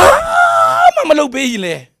ဘာမှမလုပ်ပေးရင်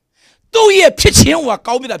လေသူ့ရဲ့ဖြစ်ခြင်းက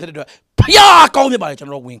ကောင်းမြတ်တာဖြစ်တဲ့အတွက်ဖခင်ကောင်းမြတ်ပါတယ်ကျွန်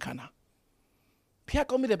တော်ဝန်ခံတာဖခင်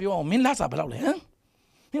ကောင်းမြတ်တယ်ပြောအောင်မင်းလာစားဘယ်လောက်လဲဟမ်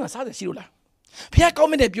မင်းကစားတယ်ရှိလို့လားဖခင်ကောင်း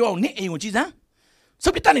မြတ်တယ်ပြောအောင်နင့်အိမ်ကိုကြည်စမ်းစု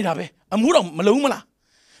ပ်ပြတ်နေတာပဲအမှုတော်မလုံးမလား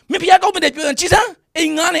မင်းဖခင်ကောင်းမြတ်တယ်ပြောရင်ကြည်စမ်းအိ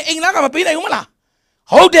မ်ငါနဲ့အိမ်လားကမပေးနိုင်ဘူးမလား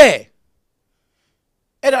ဟုတ်တယ်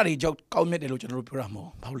အဲ့ဒါတွေကြောင့်ကောင်းမြတ်တယ်လို့ကျွန်တော်တို့ပြောတာမဟုတ်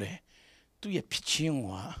ဘာလို့လဲသူ့ရဲ့ဖြစ်ခြင်းက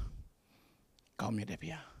ကောင်းမြတ်တယ်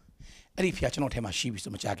ဗျာအဲ့ဒီဖျားကျွန်တော်ထဲမှာရှိပြီ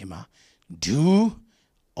ဆိုမကြခင်မှာ do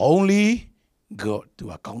only good သူ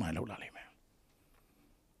ကကောင်းတာလုပ်လာလိမ့်မယ်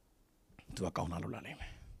သူကကောင်းတာလုပ်လာလိမ့်မ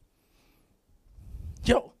ယ်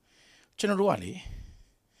ကြောက်ကျွန်တော်တို့ကလေ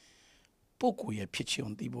ပုဂ္ဂိုလ်ရဲ့ဖြစ်ခြင်း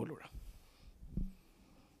ကိုသိဖို့လိုတာ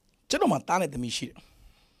ကျွန်တော်မှတားတဲ့သမီးရှိတယ်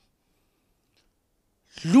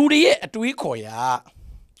လူတွေရဲ့အတွေးခေါ်ရာ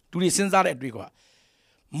လူတွေစဉ်းစားတဲ့အတွေးခေါ်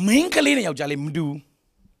မင်းကလေးနဲ့ယောက်ျားလေးမတူ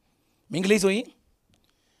မင်းကလေးဆိုရင်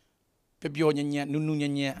ပျော်ညံ့ညံ့နုနု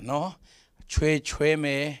ညံ့ညံ့နော်ချွဲမ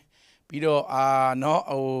ယ်ပြီးတော့နော်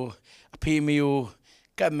ဟိုအဖေမေကို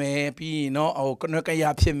ကတ်မယ်ပြီးနော်ဟိုကနကရ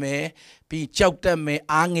ဖြစ်မယ်ပြီးကြောက်တတ်မယ်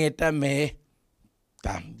အားငယ်တတ်မယ်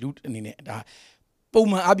ဒါလူအနေနဲ့ဒါပုံ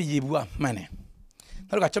မှန်အပြည့်ရေဘူးကမှန်တယ်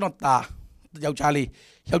နောက်တော့ကျွန်တော်သားယောက်ျား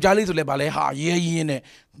လေးဆိုလဲဗာလဲဟာရဲရင်နဲ့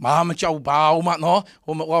ဘာမကြောက်ပါဘူးမနော်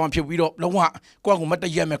ဟိုမဖြစ်ပြီးတော့လုံးဝကိုယ့်ကိုမတ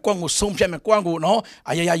ရက်မယ်ကိုယ့်ကိုဆုံးဖြတ်မယ်ကိုယ့်ကိုနော်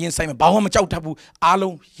အရရင်ဆိုင်မယ်ဘာမှမကြောက်တတ်ဘူးအား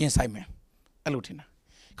လုံးရင်ဆိုင်မယ်အဲ့လိုထင်တာ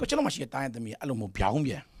ကိုကျွန်တော်မရှိတဲ့တိုင်းသမီးအဲ့လိုမျိုးပြောင်း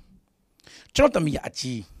ပြန်ကျွန်တော်သမီးအ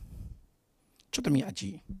ကြီး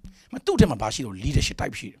မသူ့ထဲမှာဘာရှိလို့ leadership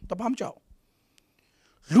type ရှိတယ်တဘာမကြောက်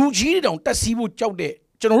လူကြီးတွေတောင်တက်စီးဖို့ကြောက်တဲ့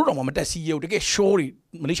ကျွန်တော်တို့တောင်မတက်စီးရဘူးတကယ် show တွေ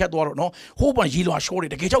မလေးရှားသွားတော့နော်ဟိုးပန်ရီလွာ show တွေ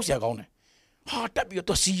တကယ်ကြောက်စရာကောင်းတယ်ဟာတက်ပြီး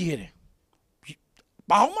တော့စီးရတယ်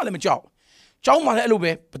ဘာမှလည်းမကြောက်ကြောက်မှလည်းအဲ့လို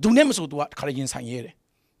ပဲဘသူနဲ့မဆို तू ကတခါလေရင်ဆိုင်ရတယ်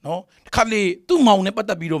နော်တခါလေသူ့မောင်နဲ့ပတ်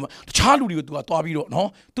သက်ပြီးတော့တခြားလူတွေကို तू ကသွားပြီးတော့နော်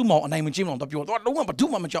သူ့မောင်အနိုင်မကျင်းအောင်တော့ပြောတော့လုံးဝဘသူ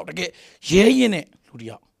မှမကြောက်တကယ်ရဲရင်နဲ့လူတ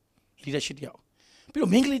ယောက် leadership တယောက်ပြီး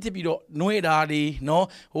တော့မင်းကလေးတက်ပြီးတော့နှွေးတာတွေနော်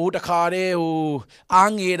ဟိုတခါတည်းဟို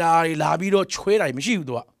အားငယ်တာတွေလာပြီးတော့ချွဲတာတွေမရှိဘူး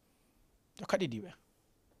तू ကခက်တီပဲ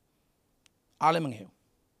အားလည်းမငယ်ဘူး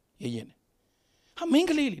ရဲရင်ဟာမင်း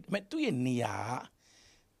ကလေးလေဒါပေမဲ့သူ့ရဲ့နေရာ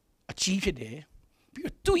အကြီးဖြစ်တယ်ပြီး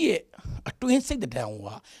တော့သူ့ရဲ့အတွင်းစိတ်တံက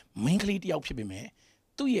မင်းကလေးတယောက်ဖြစ်ပေမဲ့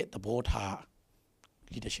သူ့ရဲ့သဘောထား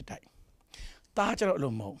leadership တိုက်တားကြတော့အ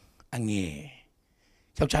လုံးမဟုတ်အငယ်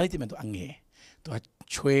ယောက်ျားလေးတင်မဲ့သူအငယ်သူက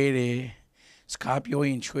ချွဲတယ်စကားပြောရ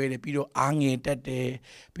င်ချွဲတယ်ပြီးတော့အားငယ်တတ်တယ်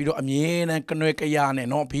ပြီးတော့အမြဲတမ်းကနွဲကရနဲ့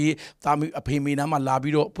နော်ဖေးသားမအဖေမေနားမှာလာ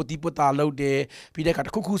ပြီးတော့ပုတိပုတာလုပ်တယ်ပြီးတဲ့အခါတ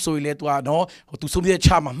စ်ခုဆိုရင်လဲသူကနော်ဟိုသူဆုံးဖြတ်ချ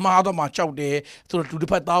မှာမှားတော့မှကြောက်တယ်ဆိုတော့လူတ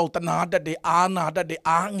စ်ဖက်သားကိုတနာတတ်တယ်အားနာတတ်တယ်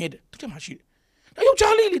အားငယ်တယ်သူတည်းမှာရှိတယ်ဒါယော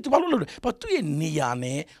က်ျားလေးလေသူဘာလို့လုပ်လဲဘာသူ့ရဲ့နေရာ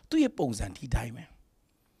နဲ့သူ့ရဲ့ပုံစံဒီတိုင်းပဲ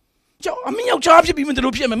ကြောက်အမင်းယောက်ျားဖြစ်ပြီးမှ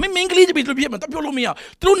တို့ဖြစ်မယ်မင်းကလေးဖြစ်ပြီးတို့ဖြစ်မယ်တပြောလို့မရ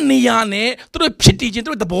သူတို့နေရာနဲ့သူတို့ဖြစ်တည်ခြင်းသူ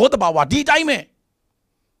တို့သဘောတဘာဝဒီတိုင်းပဲ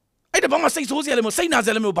အဲ့ဒါဘာမှစိတ်ဆိုးစရာလည်းမဟုတ်စိတ်နာစ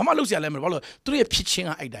ရာလည်းမဟုတ်ဘာမှလုပ်စရာလည်းမဟုတ်ဘာလို့သူတို့ရဲ့ဖြစ်ချင်း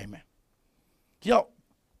ကအဲ့တိုင်းပဲကြောက်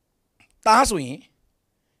တားဆိုရင်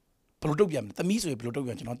ဘလို့တုတ်ပြန်သမီးဆိုရင်ဘလို့တုတ်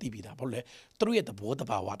ပြန်ကျွန်တော်သိပြီးသားဘာလို့လဲသူတို့ရဲ့သဘောတ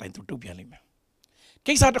ဘာဝအတိုင်းသူတုတ်ပြန်လိမ့်မယ်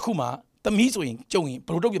ကိစ္စတစ်ခုမှာသမီးဆိုရင်ကြုံရင်ဘ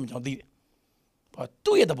လို့တုတ်ပြန်ကျွန်တော်သိတယ်ဘာ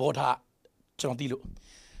သူ့ရဲ့သဘောထား ကျွန်တော်သိလို့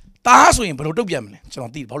တားဆိုရင်ဘယ်လိုတုတ်ပြန်မလဲကျွန်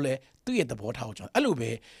တော်သိဘာလို့လဲသူ့ရဲ့သဘောထားကိုကျွန်တော်အဲ့လိုပဲ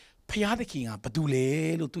ဖျားသခင်ကဘာတူလဲ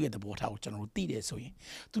လို့သူ့ရဲ့သဘောထားကိုကျွန်တော်တို့သိတယ်ဆိုရင်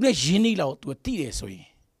သူနဲ့ရင်းနှီးလောက်သူသိတယ်ဆိုရင်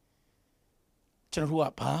ကျွန်တော်တို့က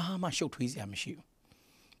ဘာမှရှုပ်ထွေးစရာမရှိဘူး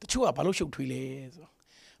တချို့ကဘာလို့ရှုပ်ထွေးလဲဆို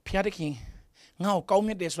ဖျားသခင်ငါ့ကိုကောင်း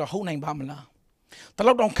မြတ်တယ်ဆိုတာဟုတ်နိုင်ပါမလားတ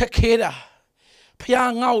လောက်တောင်ခက်ခဲတာ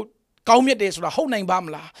ဖျားငါ့ကိုကောင်းမြတ်တယ်ဆိုတာဟုတ်နိုင်ပါမ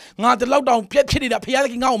လားငါတလောက်တောင်ဖြစ်နေတာဖျားသ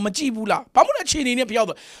ခင်ငါ့ကိုမကြည့်ဘူးလားဘာမှမအခြေအနေနဲ့ဖျား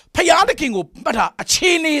ဆိုဖျားသခင်ကိုမှတ်တာအခြေ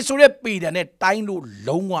အနေဆိုတဲ့ပေတံနဲ့တိုင်းလို့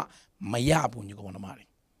လုံးဝမရဘူးညီကောင်မတွေ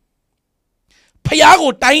ဖျား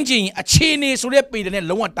ကိုတိုင်းချင်အခြေအနေဆိုတဲ့ပေတံနဲ့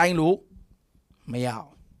လုံးဝတိုင်းလို့မရအောင်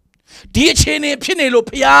ဒီအခြေအနေဖြစ်နေလို့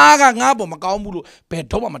ဖျားကငါ့ဘောမကောင်းဘူးလို့ဘယ်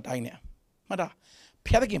တော့မှမတိုင်းနဲ့မှတ်တာ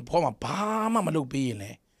ဖျားသခင်ဘောမှာဘာမှမလုပ်ပေးရင်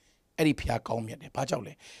လေအဲ့ဒီဖျားကောင်းမြတ်တယ်ဘာကြောင့်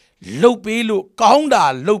လဲလှုပ်ပေးလို့ကောင်းတာ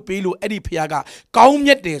လှုပ်ပေးလို့အဲ့ဒီဖျားကကောင်းမြ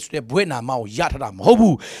တ်တယ်ဆိုတဲ့ဘွဲ့နာမကိုရထားတာမဟုတ်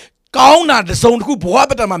ဘူးကောင်းတာတစ်စုံတစ်ခုဘဝ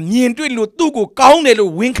ပတ္တမှာမြင်တွေ့လို့သူ့ကိုကောင်းတယ်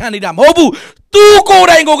လို့ဝန်ခံနေတာမဟုတ်ဘူးသူကိုယ်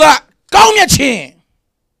တိုင်ကိုကကောင်းမြတ်ခြင်း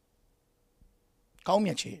ကောင်းမြ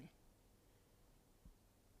တ်ခြင်း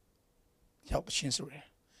ရောက်ခြင်းဆိုရယ်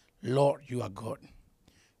Lord you are God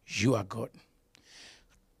you are God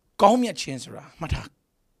ကောင်းမြတ်ခြင်းဆိုတာမှတ်ထား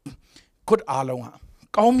good အားလုံးဟာ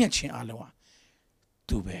ကောင်းမြတ်ခြင်းအားလုံးဟာ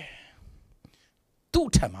သူပဲသူ့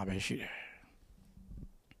ထံမှာပဲရှိတယ်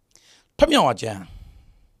ဖျက်မြောက်ကြံ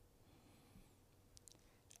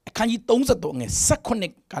အခန်းကြီး33ငယ်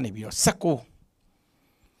19ကနေပြီးတော့19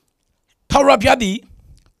ထာဝရဘုရားသည်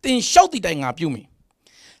တင်လျှောက်သည့်တိုင်ငါပြုမိ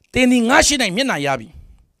တင်ဒီငါရှိနိုင်မျက်နှာရပြီ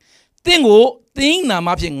တင်ကိုတင်းနာမ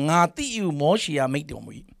ဖြင့်ငါတိယူမောရှေယမိတ်တော်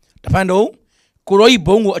မူ၏တဖန်တော့ကိုရောဤ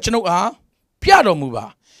ဘုံကိုအကျွန်ုပ်အားပြတော်မူပါ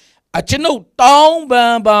အကျွန်ုပ်တောင်းပ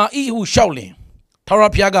န်ပါဤဟုလျှောက်လင်ထာဝရ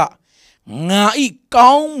ဘုရားကငါဤ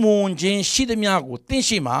ကောင်းမွန်ခြင်းရှိသမျှကိုတင့်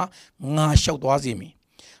ရှိမှငါလျှောက်သွားစေမည်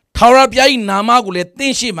ထာဝရဘုရားဤနာမကိုလည်းတ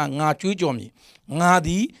င့်ရှိမှငါကြွေးကြော်မည်ငါသ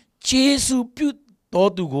ည်ယေရှုပြု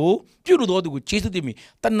တော်သူကိုပြုလို့တော်သူကိုယေရှုသိမည်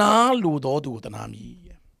တနာလိုတော်သူကိုတနာမည်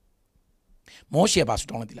မောရှေပါဆူ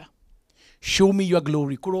တောင်းလိုက်သလား show me your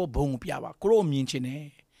glory ကိုရောဘုံပြပါကိုရောမြင်ခြင်းနဲ့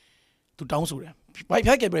သူတောင်းဆိုတယ်ဘာဖြ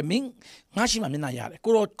စ်ခဲ့ပြီမင်းငါရှိမှမျက်နှာရတယ်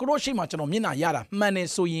ကိုရောရှိမှကျွန်တော်မျက်နှာရတာမှန်တယ်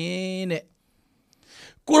ဆိုရင်တဲ့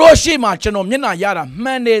ကိုရောရှိမှကျွန်တော်မျက်နှာရတာ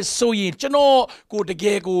မှန်တယ်ဆိုရင်ကျွန်တော်ကိုတက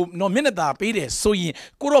ယ်ကိုမျက်နှာသာပေးတယ်ဆိုရင်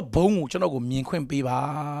ကိုရောဘုံကိုကျွန်တော်ကိုမြင်ခွင့်ပေးပါ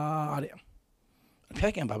တဲ့အဖျ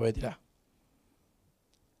က်ကန်ပါပဲဒီလား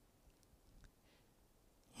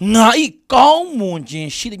ငါဤကောင်းမွန်ခြင်း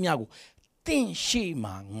ရှိသမျှကိုတင့်ရှိ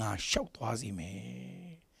မှငါလျှောက်သွားစီမယ်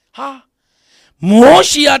ဟာမော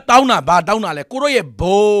ရှေတောင်းတာဘာတောင်းတာလဲကိုရောရဲ့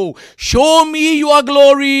ဘုံ show me your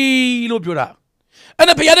glory လို့ပြောတာအဲ့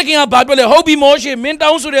ဒါဘုရားသခင်ကဘာပြောလဲဟုတ်ပြီမောရှေမင်းတော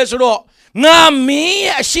င်းဆိုတယ်ဆိုတော့ငါမင်း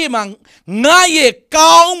ရဲ့အရှိမငါရဲ့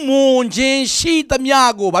ကောင်းမွန်ခြင်းရှိသမျှ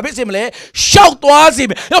ကိုဘာဖြစ်စေမလဲရှောက်သွားစေ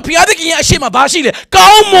မယ်အဲ့တော့ဘုရားသခင်ရဲ့အရှိမဘာရှိလဲ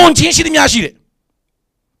ကောင်းမွန်ခြင်းရှိသမျှရှိတယ်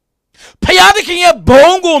ဖယားသခင်ရဲ့ဘုံ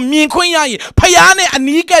ကိုမြင်ခွင့်ရရင်ဖယားနဲ့အ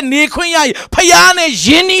နီးကနေခွင့်ရရင်ဖယားနဲ့ယ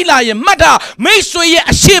ဉ်နီးလာရင်မှတ်တာမိတ်ဆွေရဲ့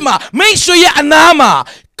အရှိမမိတ်ဆွေရဲ့အနားမှာ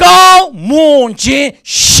ကောင်းမွန်ခြင်း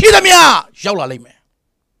ရှိသမျှရောက်လာလိမ့်မယ်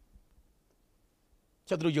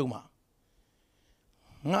ကျသူတို့ယုံမှာ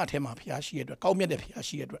ငါအထက်မှာဖယားရှိရတဲ့အတွက်ကောင်းမြတ်တဲ့ဖယား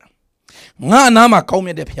ရှိရတဲ့အတွက်ငါအနားမှာကောင်း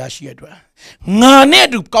မြတ်တဲ့ဖယားရှိရတဲ့အတွက်ငါနဲ့အ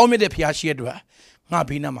တူကောင်းမြတ်တဲ့ဖယားရှိရတဲ့အတွက်ငါ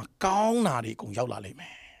ဘေးနားမှာကောင်းတာတွေအကုန်ရောက်လာလိမ့်မ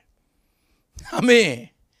ယ်အာမင်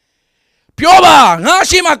ပြောပါငါ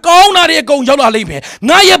ရှိမှကောင်းတာတွေအကုန်ရောက်လာလိမ့်မယ်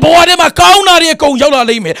ငါရဲ့ဘဝထဲမှာကောင်းတာတွေအကုန်ရောက်လာ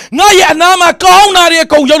လိမ့်မယ်ငါရဲ့အနားမှာကောင်းတာတွေအ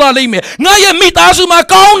ကုန်ရောက်လာလိမ့်မယ်ငါရဲ့မိသားစုမှာ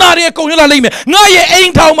ကောင်းတာတွေအကုန်ရောက်လာလိမ့်မယ်ငါရဲ့အိ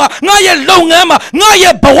မ်ထောင်မှာငါရဲ့လုပ်ငန်းမှာငါ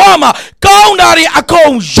ရဲ့ဘဝမှာကောင်းတာတွေအကု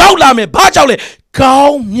န်ရောက်လာမယ်ဘာကြောင့်လဲကော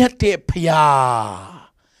င်းမြတ်တဲ့ဖယား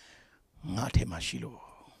ငါထဲမှာရှိလို့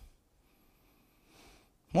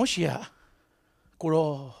မောရှေကို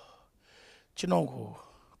ရောကျွန်တော်ကို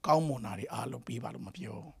ကောင်းမွန်တာတွေအားလုံးပေးပါလို့မ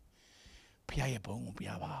ပြောဖယားရဲ့ဘုံကိုပြ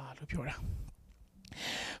ပါလို့ပြောတာ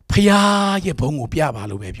ဖယားရဲ့ဘုံကိုပြပါ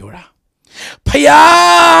လို့ပဲပြောတာဖ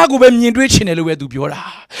ယားကိုပဲမြင်တွေ့ချင်တယ်လို့ပဲသူပြောတာ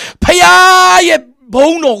ဖယားရဲ့ဘုံ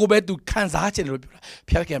တော်ကိုပဲသူခံစားချင်တယ်လို့ပြောတာဖ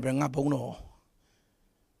ယားကငါဘုံတော်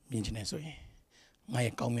မြင်ချင်တယ်ဆိုရင်ငါ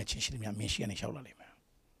ရဲ့ကောင်းမြတ်ခြင်းရှိတယ်များမြင်ရှိရနေလျှောက်လာလိမ့်မယ်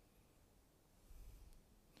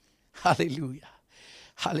ဟာလေလုယာ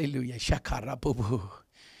ဟာလေလုယာရှာခါရာပို့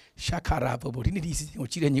ရှာခါရာပို့ဒီနေ့ဒီစီကို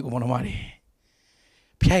ကြည့်တဲ့ညီကိုမောင်နှမတွေ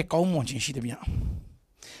ဖခင်ကောင်းမွန်ခြင်းရှိသမျှ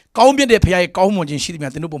ကောင်းမြတ်တဲ့ဖခင်ရဲ့ကောင်းမွန်ခြင်းရှိသမျှ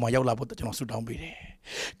သင်တို့ပေါ်မှာရောက်လာဖို့ကျွန်တော်ဆုတောင်းပေးတယ်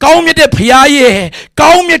။ကောင်းမြတ်တဲ့ဖခင်ရဲ့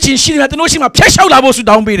ကောင်းမြတ်ခြင်းရှိသမျှသင်တို့ရှိမှဖျက်လျှောက်လာဖို့ဆု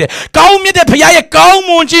တောင်းပေးတယ်။ကောင်းမြတ်တဲ့ဖခင်ရဲ့ကောင်း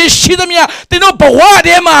မွန်ခြင်းရှိသမျှသင်တို့ဘဝ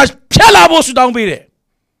ထဲမှာဖျက်လာဖို့ဆုတောင်းပေးတယ်။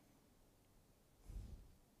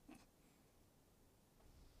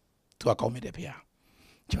သူကကောင်းမြတ်တဲ့ဖခင်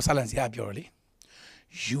။ကျွန်တော်ဆလန်စရာပြောရလေ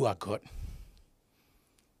You are God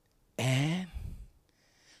and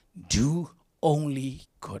do only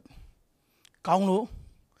good ကောင်းလို့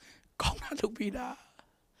ကောင်းတာလုပ်ပေးတာ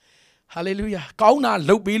hallelujah ကောင်းတာ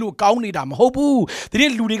လုပ်ပေးလို့ကောင်းနေတာမဟုတ်ဘူးဒီ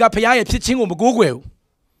နေ့လူတွေကဖခင်ရဲ့ဖြစ်ခြင်းကိုမကိုးကွယ်ဘူး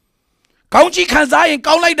ကောင်းချီးခံစားရင်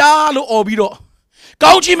ကောင်းလိုက်တာလို့អော်ပြီးတော့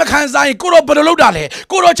ကောင်းချီးမခံစားရင်ကိုတော့ဘယ်လိုလုပ်တာလဲ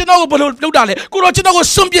ကိုတော့ကျွန်တော်ကိုဘယ်လိုလုပ်တာလဲကိုတော့ကျွန်တော်ကို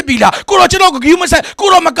စွန့်ပစ်ပြီလားကိုတော့ကျွန်တော်ကိုဂီးမဆက်ကို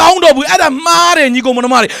တော့မကောင်းတော့ဘူးအဲ့ဒါမှားတယ်ညီကောင်မ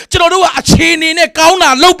တော်မတွေကျွန်တော်တို့ကအခြေအနေနဲ့ကောင်းတာ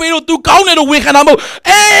လုပ်ပေးလို့ तू ကောင်းတယ်လို့ဝန်ခံတာမဟုတ်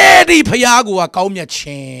အဲ့ဒီဖခင်ကကောင်းမြတ်ခြ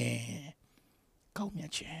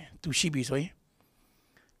င်း तू ရှိပြီဆိုရင်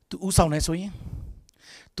तू ဥဆောင်နေဆိုရင်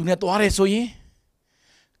तू နဲ့တွားတယ်ဆိုရင်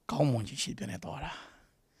ကောင်းမွန်ခြင်းရှိပြန်နေတော့တာ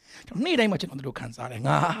ကျွန်တော်နေ့တိုင်းမှာကျွန်တော်တို့ခံစားတယ်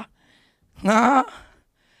ငါ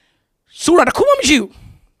ဆိုတာတခုမှမရှိဘူး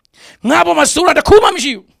ငါပေါ်မှာဆိုတာတခုမှမ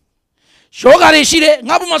ရှိဘူးယောဂါတွေရှိတယ်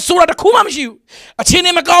ငါပေါ်မှာဆိုတာတခုမှမရှိဘူးအချင်း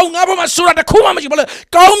နဲ့မကောင်းငါပေါ်မှာဆိုတာတခုမှမရှိဘူးဘာလို့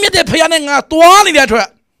ကောင်းမြတ်တဲ့ဖခင်နဲ့ငါတွားနေတဲ့အတွက်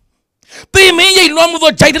ပေမင်းရိတ်လွှမ်းမှု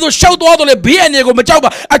သောဂျိုက်တို့ရှောက်သွားတော့လေဘေးအန္တရာယ်ကိုမကြောက်ပါ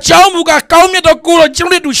အကြောင်းမူကားကောင်းမြတ်သောကိုယ်တော်ကျွန်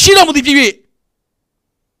တော်တို့ရှိတော်မူသည်ဖြစ်ဖြစ်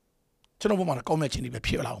ကျွန်တော်ဘုမှာကောင်းမြတ်ခြင်းတွေပဲ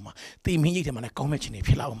ဖြစ်လာအောင်ပါတေမင်းရိတ်ထဲမှာလည်းကောင်းမြတ်ခြင်းတွေ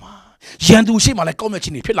ဖြစ်လာအောင်ပါရန်သူရှိမှလည်းကောင်းမြတ်ခြ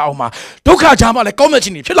င်းတွေဖြစ်လာအောင်ပါဒုက္ခကြားမှလည်းကောင်းမြတ်ခြ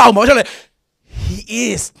င်းတွေဖြစ်လာအောင်ပါဆိုလေ he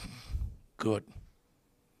is good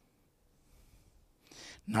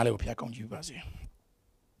နားလေကိုဖျားကောင်းကြည့်ပါစေ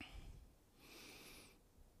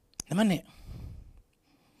နံပါတ်1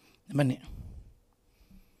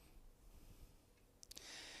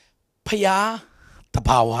ဖျားတ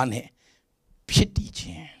ဘာဝနဲ့ဖြစ်တည်ခြ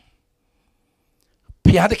င်း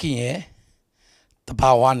ဖျားသခင်ရဲ့တဘာ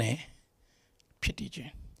ဝနဲ့ဖြစ်တည်ခြ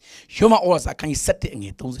င်းယောမဩဝါစာခန်းကြီး7အင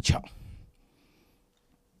ယ်36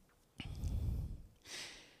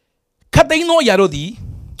ခတ်သိမ်းသောအရာတို့သည်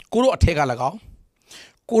ကိုရောအထက်က၎င်း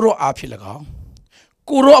ကိုရောအားဖြစ်၎င်း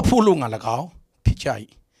ကိုရောအဖို့လို့ငါ၎င်းဖြစ်ကြ၏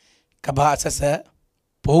ကဘာဆက်ဆက်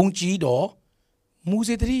ဘုံကြီးတော်မူ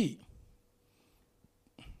စေတည်း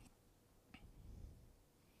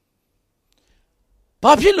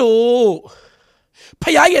ဘာဖြစ်လို့ဖခ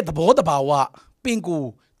င်ရဲ့သဘောတဘာဝပင်ကို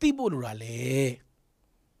သိဖို့လိုတာလေ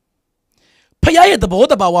ဖခင်ရဲ့သဘော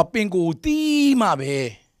တဘာဝပင်ကိုသိမှပဲ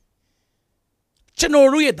ကျွန်တော်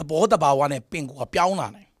တို့ရဲ့သဘောတဘာဝနဲ့ပင်ကိုပြောင်းလာ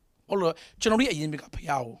နိုင်ဟုတ်လို့ကျွန်တော်တို့ရဲ့အရင်ကဖခင်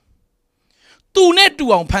ကိုသူနဲ့တူ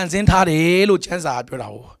အောင်ဖန်ဆင်းထားတယ်လို့ကျမ်းစာပြောတာ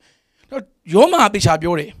ကိုယောမသေချာ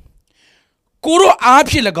ပြောတယ်ကိုတို့အား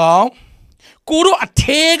ဖြစ်၎င်းကိုတို့အ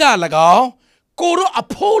ထဲက၎င်းကိုတို့အ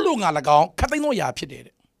ဖို့လို့ငါ၎င်းခတ်သိမ်းသောຢာဖြစ်တယ်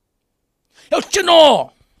တဲ့ရောက်ကျွန်တော်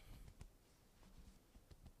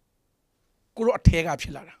ကိုတို့အထဲကဖြ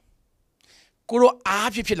စ်လာတာကိုတို့အား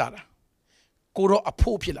ဖြစ်လာတာကိုတို့အ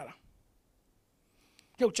ဖို့ဖြစ်လာတာ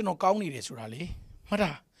ရောက်ကျွန်တော်ကောင်းနေတယ်ဆိုတာလေမှတ်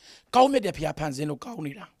တာကောင်းမြတ်တဲ့ဖခင်ဖန်ဆင်းလို့ကောင်း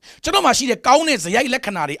နေတာကျွန်တော်မှာရှိတဲ့ကောင်းတဲ့ဇယိုက်လက္ခ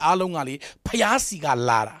ဏာတွေအားလုံးကလေဖခင်စီက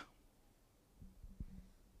လာတာ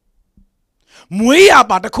မွေးရ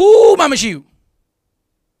ပါတခုမှမရှိဘူး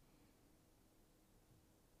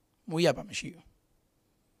မွေးရပါမရှိဘူး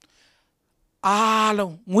အား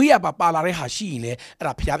လုံးမွေးရပါလာတဲ့ဟာရှိရင်လေအဲ့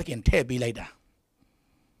ဒါဖခင်သခင်ထည့်ပေးလိုက်တာ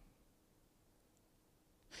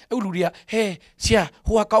အဲ့လူတွေကဟဲဆရာ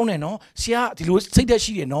ဟိုကကောင်းတယ်နော်ဆရာဒီလိုစိတ်သက်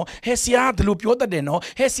ရှိတယ်နော်ဟဲဆရာဒီလိုပြောတတ်တယ်နော်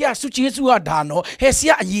ဟဲဆရာစုကျေးဇူးကဒါနော်ဟဲဆ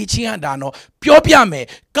ရာအရေးချင်းကဒါနော်ပြောပြမယ်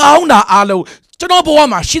ကောင်းတာအားလုံးကျွန်တော်ဘဝ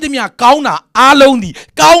မှာရှိသမျှကောင်းတာအားလုံးဒီ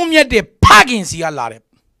ကောင်းမြတ်တဲ့ဖခင်စီကလာတယ်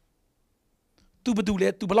သူဘသူလဲ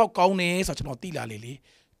သူဘလောက်ကောင်းနေဆိုတော့ကျွန်တော်သိလာလေ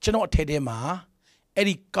ကျွန်တော်အထက်ထဲမှာအဲ့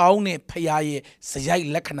ဒီကောင်းတဲ့ဖခင်ရဲ့ဇယိုက်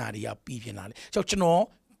လက္ခဏာတွေကပြီးပြင်းလာတယ်ကျွန်တော်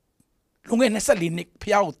လုံငယ်24နှစ်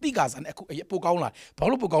ဖះကိုတိကာစားနဲ့အခုပိုကောင်းလာဘာ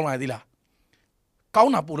လို့ပိုကောင်းလာသီးလားကော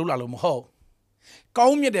င်းတာပိုလို့လာလို့မဟုတ်ကော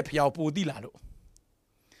င်းမြတ်တဲ့ဖះကိုပိုတိလာလို့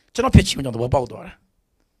ကျွန်တော်ဖြစ်ချင်ကြောင်သဘောပေါက်သွားတာ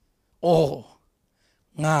အိုး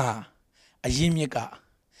ငါအရင်မြစ်က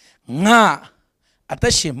ငါအသ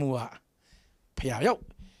က်ရှင်မှုကဖះရောက်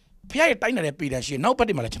ဖះရဲ့တိုင်းနေတဲ့ပေတံရှိနောက်ဘက်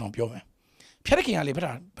တွေမှာလည်းကျွန်တော်ပြောမယ်ဖះတဲ့ခင်ကလေဖះ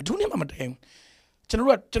ဘဒုနဲ့မှမတိုင်ကျွန်တော်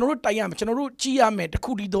တို့တိုင်ရမယ်ကျွန်တော်တို့ကြည်ရမယ်တ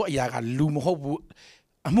ခုတည်းသောအရာကလူမဟုတ်ဘူး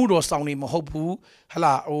အမှုတော်ဆောင်နေမဟုတ်ဘူးဟ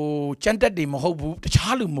လာဟိုကြမ်းတက်တွေမဟုတ်ဘူးတ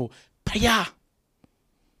ခြားလူမျိုးဖယား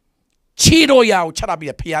ခြေတော်ရာကိုချတာပြီး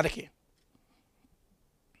တယ်ဖယားတခင်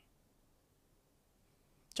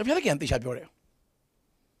ကျွန်တော်ဖယားတခင်သိချပြောတယ်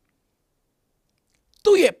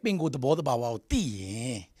သူ့ရဲ့ပင်ကိုသဘောတဘာဝကိုသိရ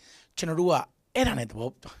င်ကျွန်တော်တို့ကအဲ့ဒါနဲ့သဘော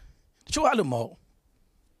တချို့အဲ့လိုမဟုတ်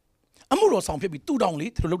အမှုတော်ဆောင်ဖြစ်ပြီးတူတောင်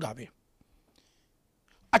လေးသူတို့လောက်တာပဲ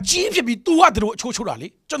အကြီးဖြစ်ပြီး तू ကတို့အချိုးချိုးတာလေ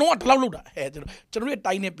ကျွန်တော်ကဒီလောက်လောက်တာဟဲ့ကျွန်တော်တို့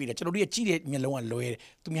တိုင်းနဲ့ပြီးတယ်ကျွန်တော်တို့ရဲ့ကြီးတဲ့မျက်လုံးကလွဲတယ်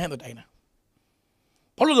သူများဟန်တော့တိုင်းတာ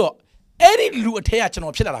ဘာလို့လဲဆိုတော့အဲ့ဒီလူအထက်ကကျွန်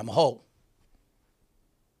တော်ဖြစ်လာတာမဟုတ်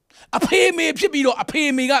A pay me Pibiro, a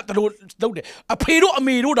pay me got the load, a pedo a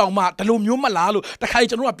me road on mat, the Lumio Malalo, the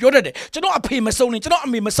Kaitan up your day. Do not pay Masoni, do not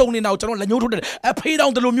me Masoni now, General Lanuto, a pay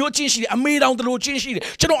down the Lumio Chinshi, a made down the low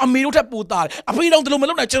Chinshi, General Amirota Putar, a pay down the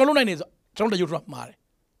Lumona, General is General Europe Mare.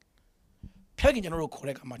 Pegging General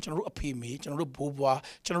Correct, General pay me, General Bobois,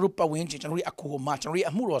 General Pawin, General Akuma, General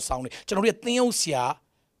Amuro Sound, General Theosia,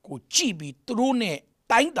 go GB, Trune,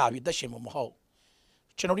 Time David, the shame of Ho.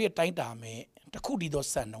 General Time Dame. The Kudi does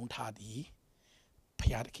send on Tadi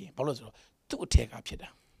Piatki, Bolozo, to take up Chida.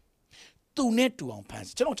 Do net to on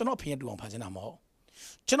pants, General Pay do on Pansinamo.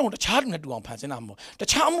 General the child net do on Pansinamo. The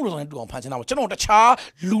charm will do on Pansinamo. General the char,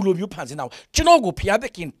 Lulu, you Pansinamo. General go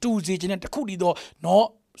Piabekin, 2 Zigin, the Kudi do,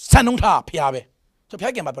 no, send on Ta Piabe. So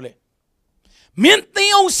Piagan Babole. Mint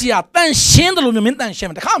the Osia, then Shandalo, mint and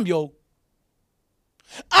Shem, the cambio.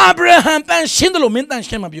 Abraham and Shindlo mint and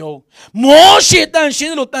Shemabio. More shit than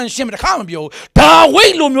Shindlo than Shem the Cambio. Da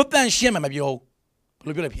way Lumio than Shemabio.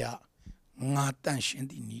 Lubia. Not than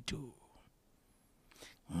Shindy need to.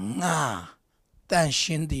 Nah, than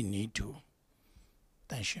Shindy need to.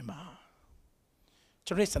 Than Shema.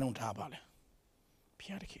 Teresa non tabale.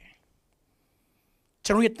 Piarki.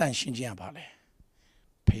 Teresa and Shinjia Bale.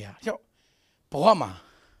 Pia. Yo. Poama.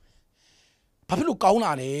 Papilu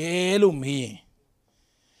Kauna, Lumi.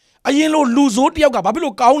 A yellow loser, Yoga,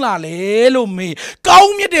 Babilo Kauna, Lelo me.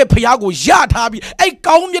 Kaum ye de Piago, Yatabi, a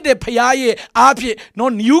kaum ye de Piaye, Api, no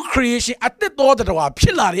new creation at the door that were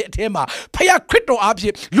Pilari at Tema, Pia Crito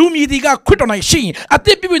Api, Lumi diga Critonai Sheen, at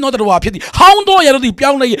the people not the Wapi, Hound Doya the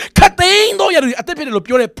Piana, Catain Doya at the people of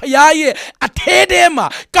Pure Piaye, at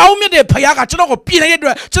Tedema, Kaum ye de Piaga, Chino,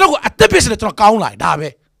 Pina, Chino, at the business of Kauna,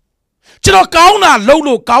 Dabe. Chino Kauna,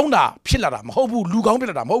 Lolo Kauna, Pilaram, Hobu, Lugam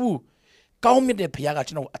Pilaram, Hobu. Kaum me de Piaga,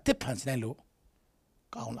 a tip hands nello.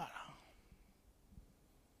 Kauna.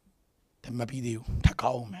 The Mabidu,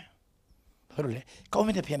 Takaume. Hurle, Kaum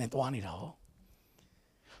me de Pian at one.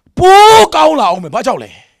 Po Kaula, Ome,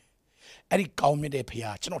 Bajole. Eric Kaum me de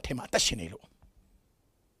Pia, Chino Tema, Tashinelo.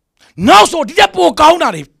 Now so did that poor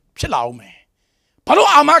Kauna, Chilaume. Palo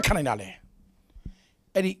Ama Canale.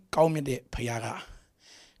 Eric Kaum me de Piaga.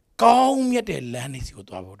 Kaum me de land is your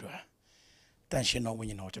daughter. Then she know when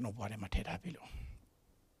you know to know what I'm at below.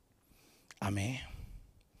 Amen.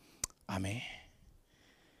 Amen.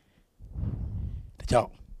 The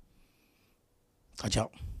job. A job.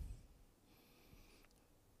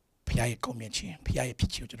 Pia community, Pia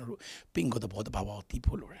pitch general, bingo the border about the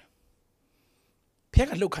polar. Pia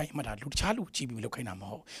look at my Luchalu Chibi looking at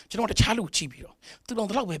Mo. Do you know the Chalu Chibio? To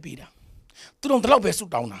don't love a bida. To don't love a suit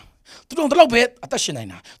downer. To don't love it at the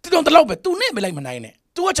Shinana. To don't love it to name like Manine.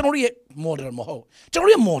 To watch only more than Moho.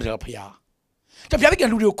 Generally more than Pia. The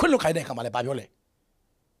Piagan Ludio Quillo Kaide Kamale Babole.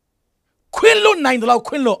 Quillo 9 the low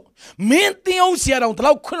Quillo. Main the Osia don't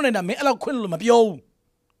allow Quillo and me allow Quillo Mabio.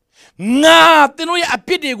 Nah, the no a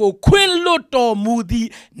pidigo Quillo to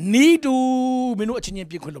moody Nidu Minuchin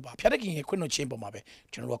Piquillo. Piaking a Quillo chamber mabe.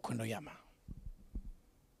 General Quillo Yama.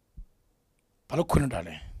 Palo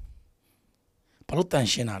Quillo. Palotan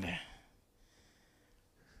Shinale.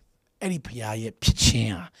 Eddie Piaye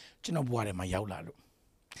pitching, General Boy, my Yaulalu.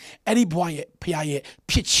 Eddie Boy, Piaye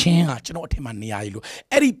pitching, General Timanialu.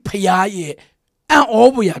 Eddie Piaye, and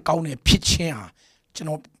all we are going pitching,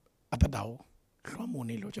 General Apadao,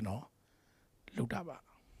 Romoni Logino, Ludaba.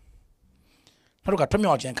 Look at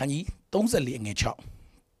Tommy can ye, don't say in a chop.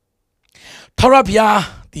 Tarapia,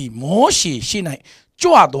 the Moshi, Shina,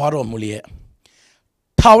 Joa Dwaro Mulier.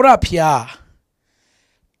 Taurapia,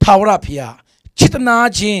 Chitana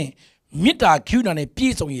Jin. Mita Kudan a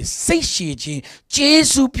piece of his satiating,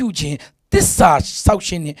 Jesu Puchin, this such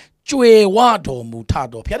suction, Joe Wado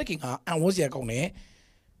Mutado, Piaking, and was Yagone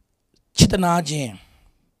Chitana Jin.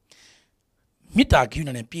 Mita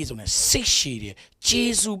Kudan a piece of a satiating,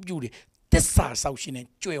 Jesu beauty, this such suction,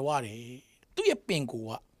 Joe Wadi. Do you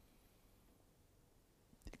pingo?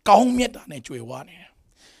 Kaum Metane Joe Wadi.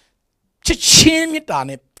 Chichin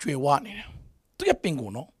Metane Joe Wadi. Do you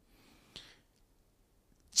pingo no?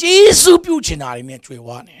 Jesus Puchinari Metri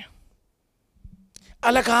one.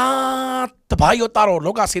 Alaka, the Bayotaro,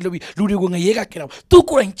 Loga Silubi, Ludigun Yega Kira, two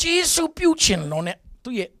going Jesus Puchin on it, to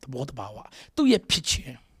yet the water power, to yet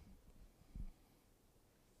pitching.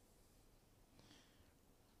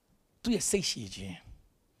 To yet satiety.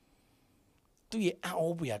 To yet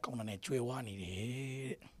how we are going to Joy one.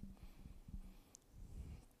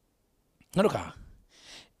 Noka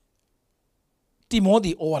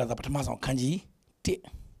Timodi or the Patamas Kanji.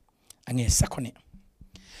 And a second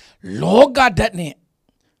Loga Datne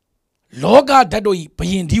Loga Dadoi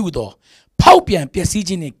Payin Dudo Paupian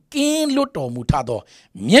Piasijin Kin Luto Mutado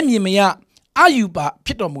Miemi Mea Ayuba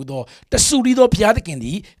Pitomudo, the Sudido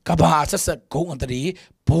Piatikendi, Kaba Sasa Go on the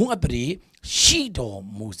Bone at the Shido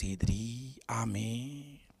Musidri.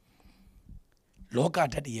 Amen. Loka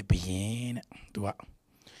Daddy Bien to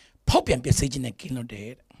Popian Passaging and Kino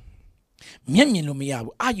dead. Mianumia,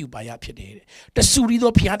 Ayuba Yapide, the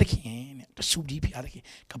Sudido Piatikin, the Sudi Piatiki,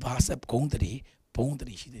 Kabasa Go on the Bone the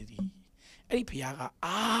Shidi. Eddie Piaga,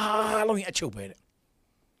 long at your bed.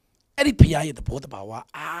 Eddie Pia the boat about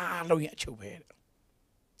long at your bed.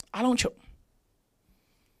 I don't show.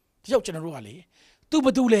 Joke generally. Tu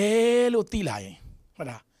Badule, Lotilai. What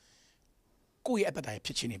a go at the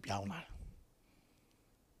pitching in Piana.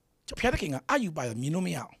 Piaking, are you by the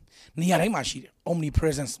Minumia? Niaremashi,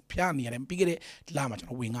 omnipresence, Piani and Bigger Lama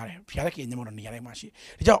wing are Piaki and the modern Niaremashi.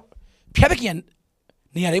 The job Piaki and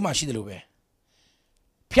Niaremashi the Lube.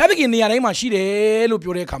 Piatiki in the Arema she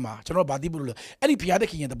Lupure Kama, General Badibula, any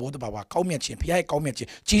Piatiki in the boat about Comiachi, Pia Comiachi,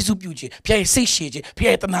 Jesu Pucci, Pia Seishi,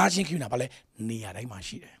 Pia Tanaji Cunabale, Niarema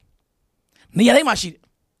she. Niarema she.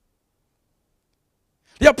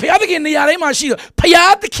 The Piatiki in the Arema she,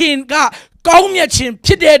 Piatikin got Comiachin,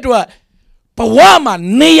 Pidedua, Pawama,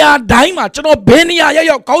 Nia Daima, General Benia,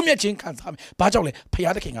 Comiachin can't have Bajole,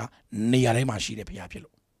 Piatikinga, Niarema she, the Piapilo.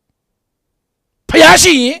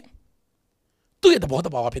 Piashi. Do the boat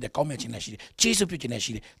about the comment in Nashi, Jesus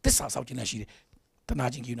Pucci, this house out in Nashi, the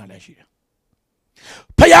Najin Nashi.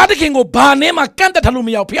 Payadiking of Banema can't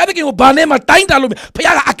talumia, Payadiking of Banema, Time Talum,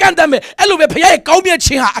 Payaka, I can't dame, Elube Paya, Comia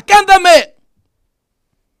Chinga, I can't dame.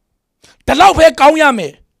 The love here,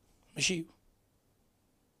 Comiame. Mashi.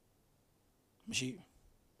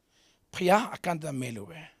 Paya, I can't dame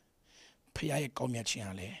Lube. Paya, Comia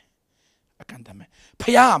Chinale. I can't dame.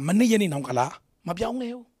 Paya, Maniani Nongala,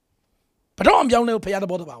 Mabiang. But don't young little pay the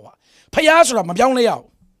boat about Payas or my young layout.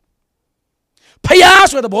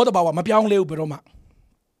 Payas with the boat about my young little Beroma.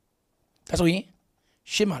 That's we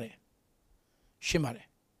Shimare.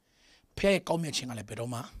 Pay coming a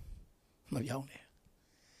Beroma. My young.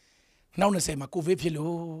 Now they say Macuvi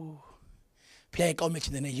Pillow. Pay coming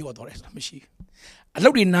in the you or the rest of machine. I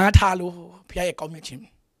look in Natalo, Pay coming.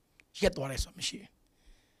 Yet the rest of machine.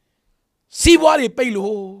 See what it pay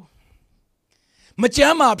low.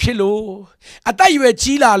 Machama Pilo, I thought you were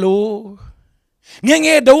Chilalo.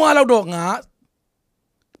 Yang don't allow dog.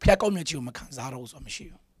 Piaco met you, Macanzaros or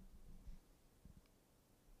Monsieur.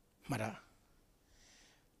 Mada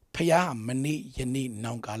Pia, Mani, Yeni,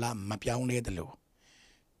 Nangala, Mapiaone the low.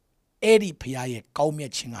 Eddie Pia, call me a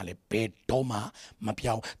chingale, bed, Doma,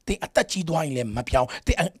 Mapiao, the Atachi Dwine, Mapiao,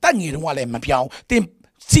 the Tangi Wale Mapiao, the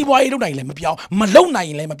See why you don't let me piao, Malone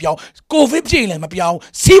let me piao, go vipchi let me piao,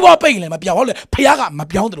 see what pay let me piao, Piaga, my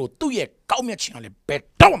piao, 2 years, call me a chinale, bed,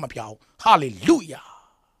 down my piao, hallelujah.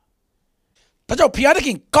 But your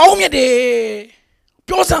Piaking, call me a day,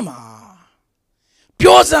 Piosama,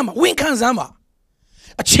 Winkanzama,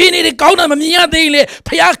 a chini the counter, Mia daily,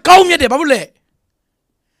 Pia, call me a day, Babule.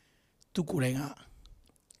 Tukurenga,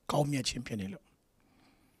 call me a champion.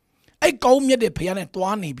 I call me a day, Piana,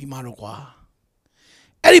 Tuani, Bimaroqua.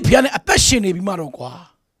 Every piano a passion be Marocqua.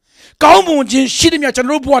 Calmon, shitting at a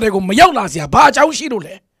rope water go, Mayalasia, Baja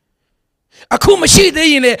Shidole. A kuma she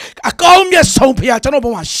in it, a calm yes, so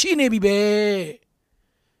Piatanoba, she may be.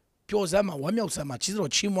 Pure Zama, 1 mil Zama, Chisel,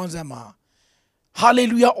 Chimon Zama.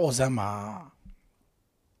 Hallelujah, O Zama.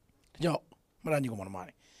 Yo, Marango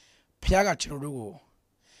Monmani. Piaga Chirugo.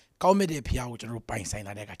 Calme de Pia, which a rope pine sign,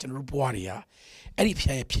 I got a rope warrior. Any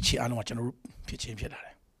Pia pitchy, I know what a rope pitching.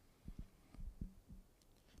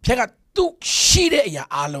 Piaga tu shide ya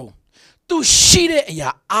alo. Tu shide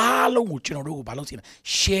ya alo muchino rogo balosina.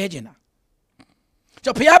 Shejena.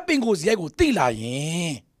 Jo pia pingo ziego tila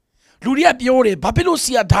yin. Luria biore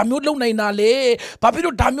babilosia damyo lo nainale.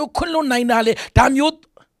 Babilo damyo kunlo nainale. Damyo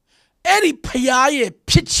eri pia ye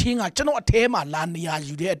pitchinga. Chano atema lania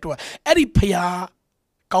yude etwa. Eri pia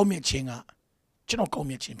kaume chinga. Chano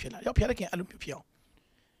kaume chimpila. Yo pia ken alum pia.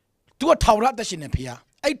 Tu a taurat da shine pia.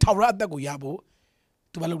 Ai taurat da go yabo.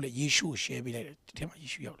 To allow Yeshu share be like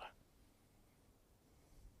Yeshu Yola.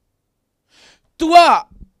 To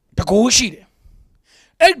the Goshi.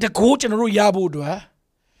 Egg the coach and a Yabu do her.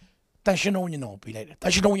 Tashino, you know, be like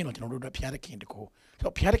Tashino, you know, the Piatic in the co.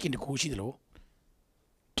 So Piatic in the Koshi the low.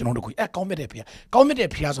 To know the comedy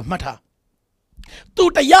appears of matter.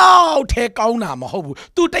 To the yaw take on Mahobu.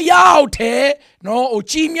 To the yaw te no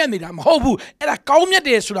Ochimia Midam Hobu and a comia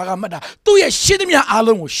de Suragamada. To your shittimia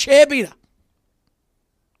alum share be.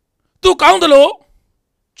 Tu count the law,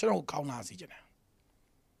 Chano count Nazi.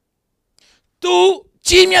 Tu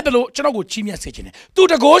Chimia the law, Chanago Chimia Sitchin. Tu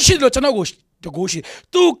the Goshi, the Chanago, the Goshi.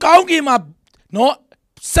 Tu count him up, no,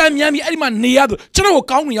 Sam Yami, Eliman Niado, Chano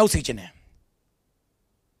count me out Sitchin.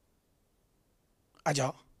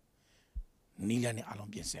 Ajo Nilani along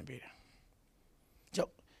bien sembere. Jo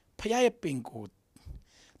Paya Pinko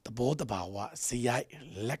the board the bawa see I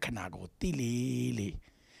Lakanago Tili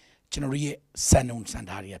Generally Sanum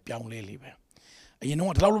Sandaria Pion Lily. You know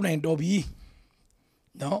what Luna and Dobby?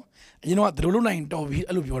 No, you know what the Luna and Dobby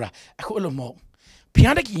Alubura, a whole more.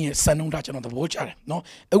 Pianaki Sanum Dutch on the watcher, no,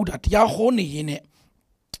 oh that Yahoni in it.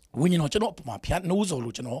 When you know, my piano knows all,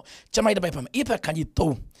 you know, Jamaica by Epa can you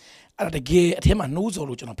do? At the gay at him and knows all,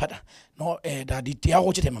 you know, Pata. No, that the dear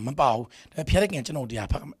watched him and bow, the piano, you know, dear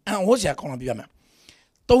Pam, and was your Columbia.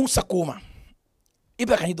 Don't Sakuma.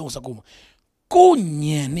 Epa can you do Sakuma? Go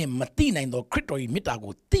near Martina in the Critory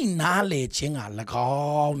Mitago, Tinale Chinga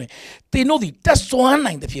Lacone. They know the that's one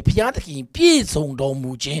line the Piataki, Piezon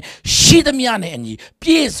Domuchin, she the Miane and ye,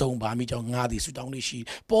 Piezon Bamijong Nadi Sudan, she,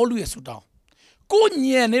 Paulu Sudan. Go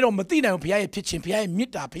near Nero Martina, Pia pitching, Pia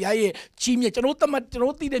Mita, Pia, Chimia,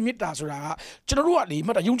 Janota, the Mita, Generally,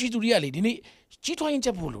 Mata Yunchi to really, didn't he? Chito in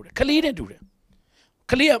Japulu, Kalina do it.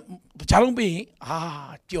 Kalia Chalumbi,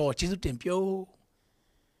 Joe, Chisu Tempio.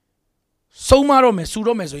 So maro me,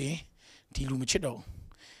 Sudo Mesoe, Tilumichedo.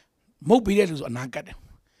 Mo be there to an anchor.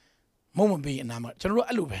 Moment be an ama, General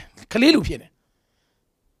Alube, Kalilu Piene.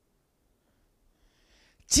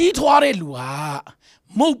 Titoare Lua,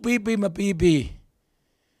 Mo baby, my baby.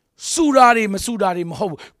 Sudari, Masudari,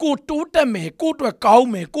 Maho, go to them, go to a cow,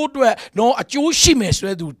 go to a no, a Joshi mess,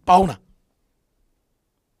 where do Pauna.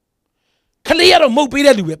 Kalia Mo be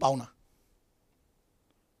there to a Pauna.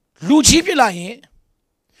 Luchi,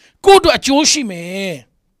 go to a Joshi me,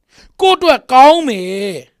 go to a cow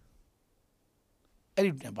me.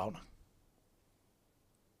 Everything about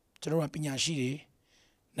General Pinashi,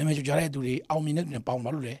 Nemejo Jare, our minute in a pound,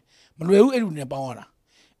 Malue, everything about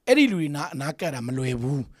Eddie Luna, Naka,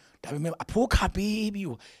 Malue. A poor baby,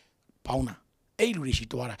 Pauna. Eddie, she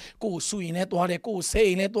told her, go suing it, go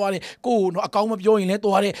saying it, go no account of your in it,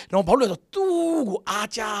 no Paulo, two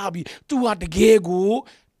achabi, two at the gego,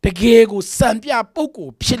 Sampia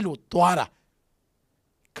Poco, Pilo, Tuara.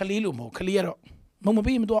 Kalilumo, Kaliro, Momo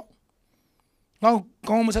beam dog. Now,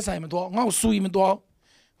 come as I am dog, now sue him dog.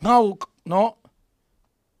 Now, no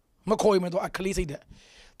McCoy, a Calisi.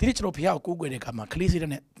 The rich Pia go where they come, a Calisi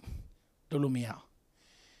in it. Dolumia.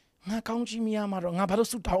 Nga kaunchi miya maro nga balo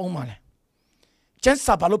suta omale.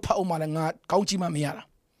 Jensa balo pa omale nga kaunchi ma miya.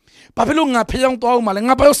 Papilo nga piyang to omale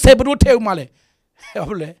nga balo sebro te omale.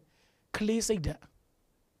 Ole kle sayda.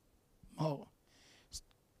 Oh.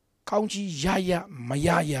 Kaunchi yaya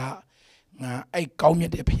mayaya nga ay kaumya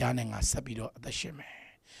de piyane nga sabido adasheme.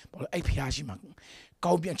 Bolo ay piyashi ma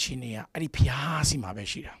kaumya chineya ay piyasi ma be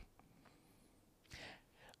shira.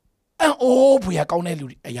 Oh buya kaune lu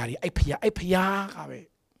ayari ay piya ka be.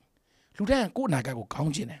 Ludan go naga go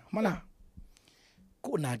counting, Mala.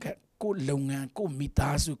 Go naga, go longa, go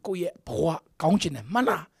mitasu, go ye poa counting,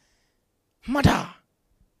 Mala. Mata.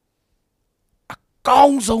 A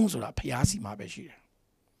count zones or a piasi mabeshi.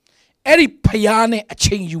 Eri piane a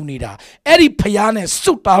chain you need a. Eri piane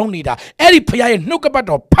suit down need a. Eri piane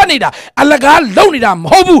nukabato panida. Alaga lonidam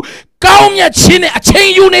hobu. Kaunya chine a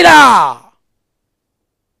chain you need a.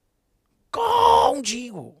 Gong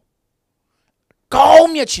jigo.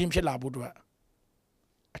 Calm your chimp labudra.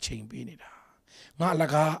 A chain being it. Not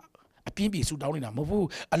like a PB suit down in a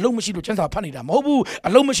mobu, a low machine to Chanta Panida mobu, a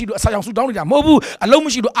low machine to Sayang suit down in a mobu, a low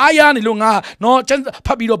machine to Ayan Lunga, no Chanta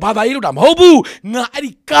Papido Baba Iludam hobu,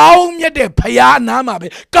 Nadi calm your de Paya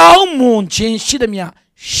Namabe, calm moon chain shidamia,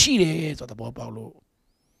 she is what the Paulo.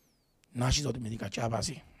 Now she's the Medica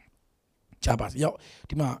Chabasi. Yo,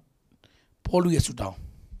 Tima Paulo suit down.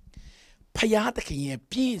 Payata can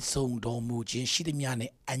be song don't move, she the miane,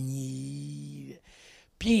 and ye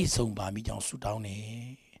be song by me, John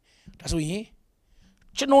Sudowne. That's we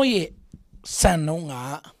Chanoye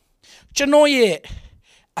Sanonga Chanoye,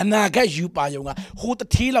 and I got you by young, who the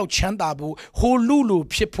Tilo Chandabu, who Lulu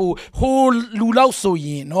Pipo, who Lulao so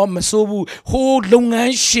yin, no Masobu, who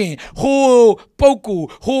Lunganshin, who Poku,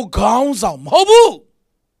 who Gonzam, Hobu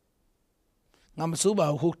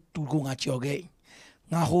Namasuba, who to go at your gate.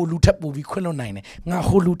 Nga ho lutap bu bi kwelo nine nga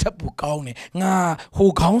ho lutap bu kaung ne nga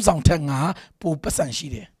ho kaung sang that nga pu pasan shi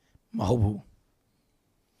de ma ho bu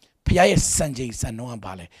phaya ye san jai san no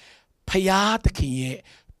ba le phaya takin ye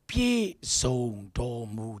pie song do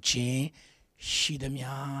mu chin shi de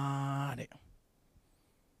mya de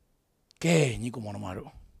ke ni ko mo ma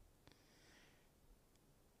ro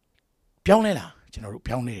pyaung le la chino ro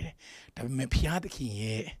pyaung le de da pe me phaya takin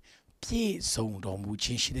ye pie song do mu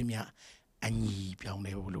chin shi de mya Anyi piang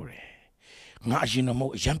le ulure. Nga jino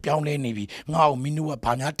mo jam piang le nibi. Nga o minua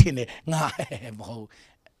panya tine. Nga mo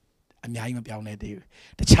အများကြီးမပြောင်းလဲသေးဘူး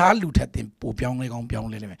တခြားလူထက်တင်ပိုပြောင်းလဲကောင်းပြောင်း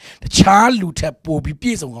လဲလိမ့်မယ်တခြားလူထက်ပိုပြီးပြ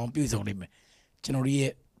ည့်စုံကောင်းပြည့်စုံလိမ့်မယ်ကျွန်တော်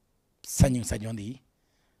ရဲ့စံညွှန်းသည်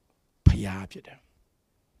ဖျားဖြစ်တယ်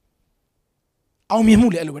အောင်မြင်မှု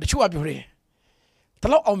လည်းအဲ့လိုပဲတချို့ကပြောတယ်တ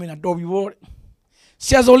လောက်အောင်မြင်တာတော်ပြီပေါ့ဆ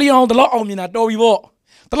ရာဇော်လင်းအောင်တလောက်အောင်မြင်တာတော်ပြီပေါ့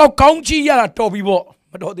တလောက်ကောင်းကြီးရတာတော်ပြီပေါ့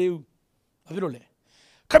မတော်သေးဘူးဘာဖြစ်လို့လဲ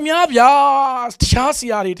ခမည်းဗျာတခြားဆ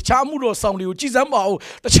ရာတွေတခြားမှုတော်ဆောင်တွေကိုကြည်စမ်းပါဦး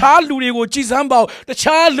တခြားလူတွေကိုကြည်စမ်းပါဦးတ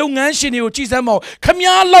ခြားလုပ်ငန်းရှင်တွေကိုကြည်စမ်းပါဦးခမ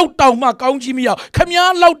ည်းလောက်တောင်မှကောင်းကြီးမရခမ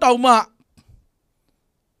ည်းလောက်တောင်မှ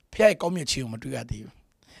ဖျက်ကောင်းမြတ်ခြင်းကိုမတွေ့ရသေးဘူး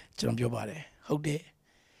ကျွန်တော်ပြောပါတယ်ဟုတ်တယ်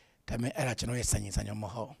ဒါပေမဲ့အဲ့ဒါကျွန်တော်ရဲ့စံချိန်စံညွှန်းမ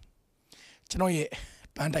ဟုတ်ကျွန်တော်ရဲ့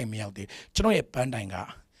ပန်းတိုင်မရောက်သေးကျွန်တော်ရဲ့ပန်းတိုင်က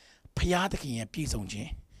ဖျားသခင်ရဲ့ပြည့်စုံခြင်း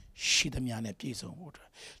ရှိသမျှနဲ့ပြည့်စုံဖို့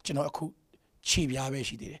ကျွန်တော်အခုခြေပြားပဲ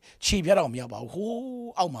ရှိသေးတယ်ခြေပြားတော့မရောက်ပါဘူး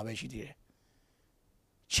ဟိုးအောက်မှာပဲရှိသေးတယ်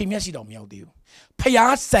ခြေမျက်စိတော့မရောက်သေးဘူး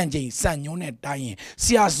ဖျားစံချိန်စံညွှန်းနဲ့တိုင်းရင်ဆ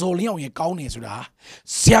ရာဇော်လင်းအောင်ရဲ့ကောင်းနေဆိုတာ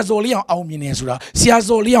ဆရာဇော်လင်းအောင်မြင်နေဆိုတာဆရာ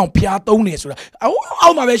ဇော်လင်းအောင်ဖျားသုံးနေဆိုတာအော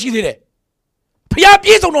က်မှာပဲရှိသေးတယ်ဖျားပြ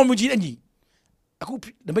ည့်စုံတော်မူကြီးအညီအခု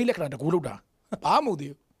နမိတ်လက္ခဏာတကူလောက်တာဘာမှမဟုတ်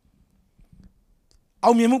သေးဘူး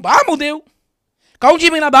အောင်မြင်မှုဘာမှမဟုတ်သေးဘူးကောင်း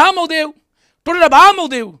ချီးမင်္ဂလာဘာမှမဟုတ်သေးဘူးတို့ရဘာမှမဟု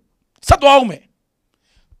တ်သေးဘူးဆက်သွားအောင်မယ်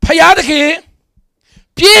ဖျားသခင်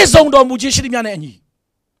ပြည့်စုံတော်မူခြင်းရှိသမျှနဲ့အညီ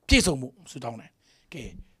ပြည့်စုံမှုဆုတောင်းတယ်ကဲ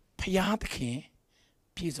ဖျားသခင်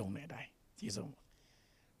ပြည့်စုံတဲ့အတိုင်းပြည့်စုံ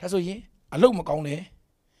ဒါဆိုရင်အလုပ်မကောင်းလဲ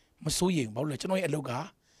မစိုးရိမ်ဘာလို့လဲကျွန်တော်ရဲ့အလုပ်က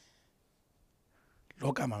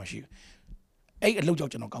လောကမှာမရှိဘူးအဲ့အလုပ်ကြော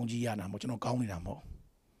င့်ကျွန်တော်ကောင်းကြီးရတာမဟုတ်ကျွန်တော်ကောင်းနေတာမဟုတ်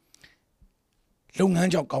လုပ်ငန်း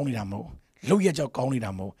ကြောင့်ကောင်းနေတာမဟုတ်လုပ်ရက်ကြောင့်ကောင်းနေတာ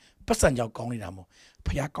မဟုတ်ပတ်စံကြောင့်ကောင်းနေတာမဟုတ်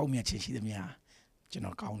ဖျားကောင်းမြတ်ခြင်းရှိသမျှကျွန်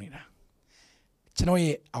တော်ကောင်းနေတာကျွန်တော်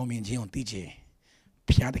ရဲ့အောင်မြင်ခြင်းကိုသိချင်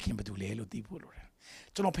ဖျားသခင်ဘာတူလဲလို့သိဖို့လိုတယ်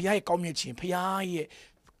ကျွန်တော်ဖျားရဲ့ကောင်းမြတ်ခြင်းဖျားရဲ့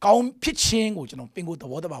ကောင်းဖြစ်ခြင်းကိုကျွန်တော်ပင်ကိုသ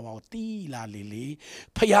ဘောတဘာဝကိုသိလာလေ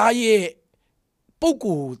ဖျားရဲ့ပုံ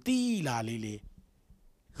ကိုသိလာလေ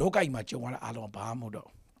လောကကြီးမှာကြုံရတဲ့အားလုံးဘာမှမဟုတ်တော့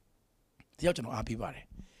တယောက်ကျွန်တော်အားပေးပါတယ်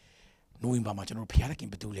နိုဝင်ဘာမှာကျွန်တော်ဖျားသခင်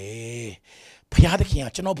ဘာတူလဲဖျားသခင်က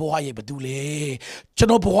ကျွန်တော်ဘဝရဲ့ဘာတူလဲကျွန်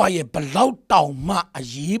တော်ဘဝရဲ့ဘလောက်တောင်မှအ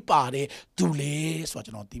ရေးပါတဲ့သူလဲဆိုတာ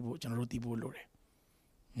ကျွန်တော်သိဖို့ကျွန်တော်တို့သိဖို့လိုတယ်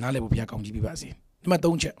နားလည်ဖို့ဖျားကောင်းကြီးပြပါစေနံပါတ်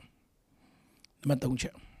3ချက်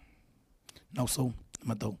နောက်ဆုံးနံ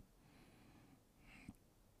ပါတ်3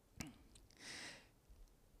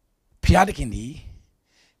ဖျားသခင်ဒီ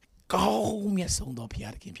ကောင်းမြတ်ဆုံးသော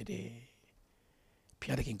ဖျားသခင်ဖြစ်တယ်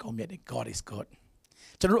ဖျားသခင်ကောင်းမြတ်တယ် God is good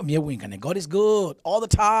ကျွန်တော်တို့အမြဲဝင်ခံတယ် God is good all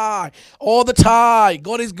the time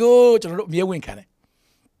God is good ကျွန်တော်တို့အမြဲဝင်ခံတယ်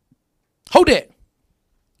ဟုတ်တယ်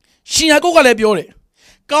ရှင်ယာကုပ်ကလည်းပြောတယ်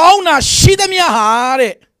ကောင်းတာရှိသမျှဟာ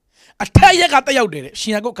တဲ့အထက်ရက်ကတက်ရောက်တယ်တဲ့ရှ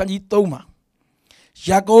င်ယာကုပ်အခန်းကြီး3မှာ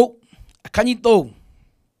ယာကုပ်အခန်းကြီး3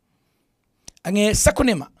အငယ်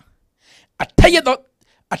19မှာအထက်ရ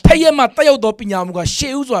က်မှာတက်ရောက်သောပညာမှုက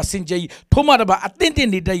ရှေးဥစွာစင်ကြယ်ထို့မှတပါအသင့်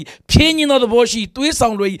နေတဲ့ဖြင်းညင်းသောသဘောရှိသွေးဆော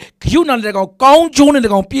င်တွေဂယုဏတဲ့ကောင်ကောင်းကျိုး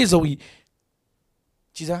တဲ့ကောင်ပြည့်စုံ၏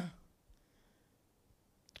ကြည်စမ်း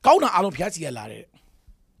ကောင်းတာအားလုံးဖျားစီရလာတယ်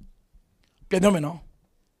ပြန်ပြောမယ်နော်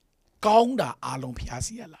ကောင်းတာအားလုံးဖျား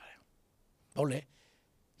စီရလာတယ်ဟုတ်လေ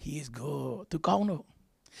he is good သူကောင်းတော့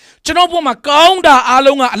ကျွန်တော်ဘုမှာကောင်းတာအား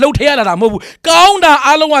လုံးကအလုတ်ထဲရလာတာမဟုတ်ဘူးကောင်းတာ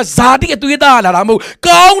အားလုံးကဇာတိအသွေးသားလာတာမဟုတ်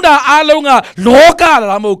ကောင်းတာအားလုံးကလောကလာ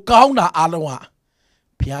တာမဟုတ်ကောင်းတာအားလုံးက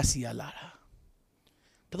ဘုရားစီရလာတာ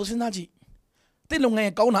တော်စဉ်းစားကြည့်တင့်လုံငယ်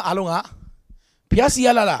ကောင်းတာအားလုံးကဘုရားစီရ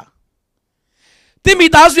လာတာတင့်မိ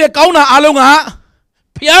သားစုရဲ့ကောင်းတာအားလုံးက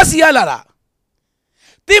ဘုရားစီရလာတာ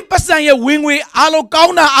တင့်ပတ်စံရဲ့ဝင်ငွေအားလုံးကော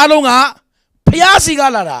င်းတာအားလုံးကဘုရားစီက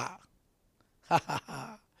လာတာဒါ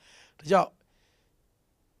ကြောင့်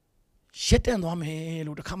ရှက်တန်သွားမယ်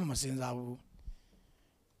လို့တခါမှမစဉ်းစားဘူး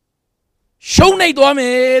ရှုံးနေသွားမ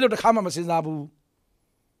ယ်လို့တခါမှမစဉ်းစားဘူး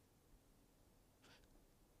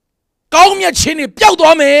ကောင်းမြတ်ခြင်းတွေပျောက်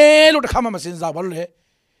သွားမယ်လို့တခါမှမစဉ်းစားဘာလို့လဲ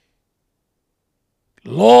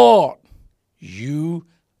Lord you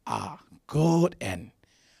are good and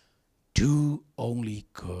do only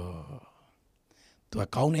good သူက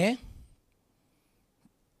ကောင်းတယ်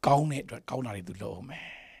ကောင်းတဲ့အတွက်ကောင်းတာတွေသူလုပ်အောင်မ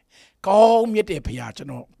ယ်ကောင်းမြတ်တဲ့ဘုရားကျွန်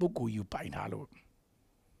တော်ပုဂ္ဂိုလ်ယူပိုင်တာလို့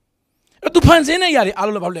သူဖန်ဆင်းတဲ့ຢာတွေအား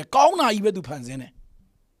လုံးလည်းဘာလို့လဲကောင်းတာကြီးပဲသူဖန်ဆင်းတယ်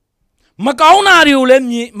မကောင်းတာတွေကိုလည်း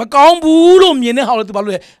မြင်မကောင်းဘူးလို့မြင်တဲ့ဟာလည်းသူဘာ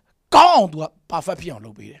လို့လဲကောင်းအောင်သူက perfect ဖြစ်အောင်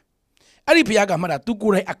လုပ်ပေးတယ်အဲ့ဒီဘုရားကမှတ်တာသူကို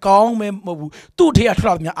ယ်တိုင်အကောင်းပဲမဟုတ်ဘူးသူ့ထဲကထွက်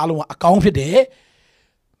လာတဲ့များအားလုံးကအကောင်းဖြစ်တယ်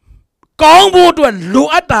ကောင်းဖို့အတွက်လို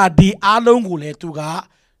အပ်တာဒီအားလုံးကိုလည်းသူက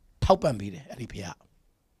ထောက်ပံ့ပေးတယ်အဲ့ဒီဘုရား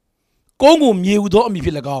ကုန်းကိုမြေဟူသောအမည်ဖြ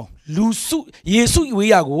စ်၎င်းလူစုယေစုဝေး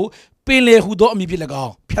ရာကိုပင်လေဟူသောအမည်ဖြစ်၎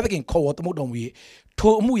င်းဖျားသခင်ခေါ်ဝေါ်သမုတ်တော်မူ၏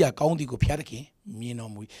ထိုအမှုရာကောင်းသည်ကိုဖျားသခင်မြင်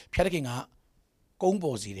တော်မူ၏ဖျားသခင်ကကုန်း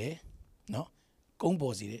ပေါ်စီတယ်နော်ကုန်း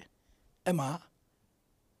ပေါ်စီတယ် Emma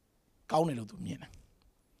County to me.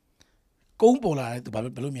 Compola to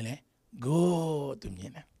Babylon, go to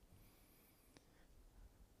me.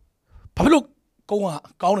 Pablo go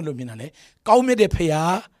County Luminale, call me the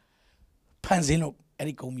Paya Panzino,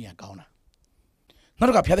 Eric Comia Gauna.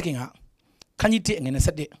 Not a Piaking. Can you take in a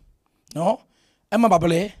set? No, Emma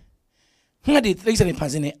Babale. Hadi tracer in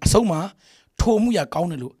Panzine, Soma, Tomuya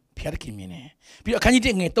Gaunelu, Piaking. Can you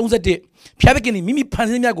take a those a day? Piaking, Mimi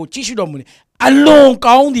Panzina go, Chishu Domini, alone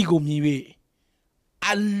county go me.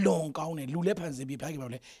 Alone county, Lule Panzi be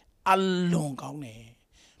Pagabale, alone county.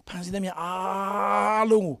 Panzina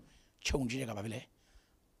alone, Chonji Gabale,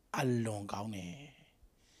 alone county.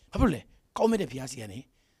 Pabule, call me the Piaziani,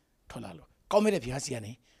 Tolalo, call me the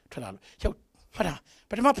Piaziani, Tolalo.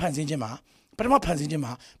 But my Panzima. But my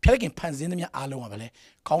Panzima, Pelican Panzina alone,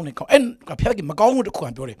 calling and Pelican Magon to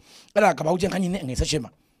Quantore. But I about Jankin and Sashima.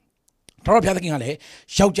 Tora Pelican Ale,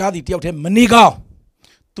 shout Jadi Diote Maniga.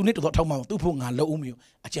 To need to talk about Tupung and Lomu,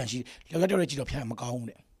 a chance, Lagatority of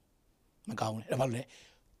Magon. Magon, Evale,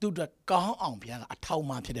 do the Gaon on Piana, a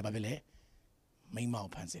Tauma to the Babele. May Mau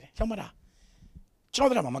Panzi. Somebody.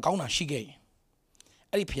 Children of Magona, she gay.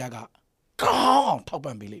 Eddie Piaga. Gaon, top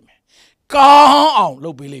and believe me. Gaon,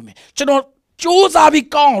 low believe me. Chino. Choose a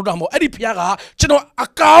big count, Eddie Piaga, Chino, a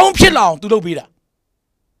count pillow to Lobida.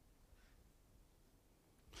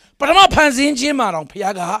 But I'm not pansin Jima on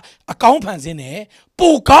Piaga, a count pansine,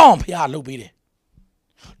 Poo count Pia Lobide.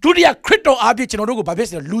 Do the crypto object in Odogo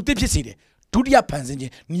Babes, Lutip City, do the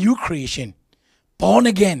pansin, new creation, born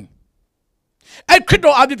again. And crypto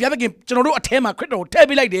object, Piaga, General Tema, crypto,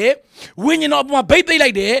 Tabby like there, winning up my baby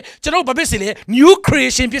like there, General Babesile, new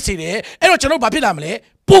creation, Piscine, and General Babilamle,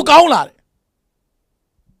 Poo count.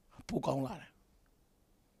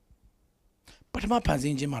 But my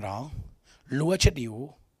pansin Jimara, lower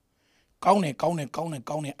chedio, County,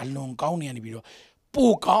 along County and video,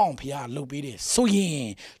 Poo count Pia, low biddy, so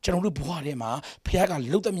ye, General Buadema, Piaga,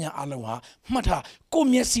 Lutamia Aloha, Mata, go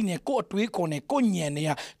me senior, go to Econe, go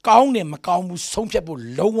near, County, Macau, some people,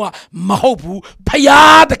 lower, Mahobu,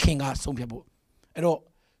 Paya the king are some people. And all,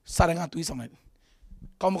 Saranga to something.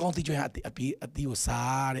 Come on, teacher at the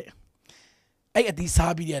Osare. I at this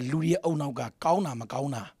Sabi, Luria Onaga, Kauna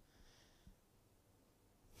Macauna.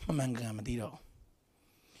 Manga Madido.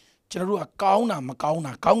 General Kauna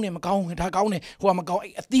Macauna, Kauni Macaun, Takauni, who am a go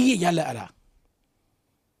at the Yalla.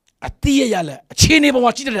 At the Yalla, a chinny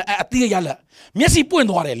watching at the Yalla. Messi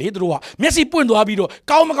Puendore, Lidrua, Messi Puendo Abido,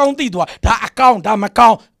 Kaumacaun Tidua, da account, da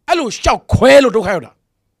Macau, Allo shout Quello to Herda.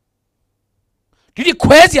 Did you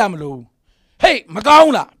quasiamlo? Hey,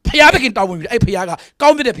 Macauna, Piabikin Town with Apiaga,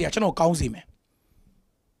 Count with the Piachano Council.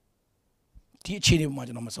 Teaching him much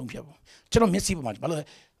on my son people. General Messi much, but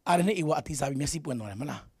I don't know what these are Messi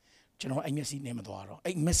Puendora. General, I Messi name of Doro,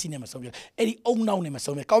 I Messi name of Soviet, Eddie own now name of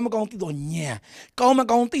Soviet, Kaumacounty Donia,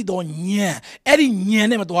 Kaumacounty Donia, Eddie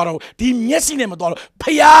name of Doro, the Messi name of Doro,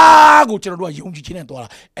 Piago General Yungi and Dora,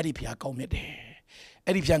 Eddie Piaco Mede.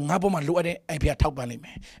 Eddie Pia Naboman Luade, Epia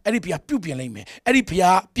Taubalime, Eddie Pia Pupian Lame, Eddie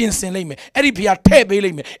Pia Piensen Lame, Eddie Pia Tebe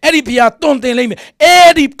Lame, Eddie Pia Tonte Lame,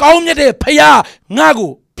 Eddie Kaumete, Pia,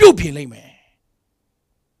 Nago, Pupian Lame.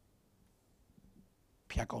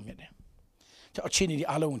 Pia Kaumete. So a chinny the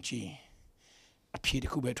Alonchi, a Pia de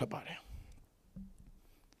Cube to Bade.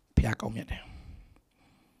 Pia Kaumete.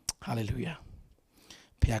 Hallelujah.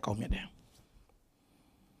 Pia Kaumete.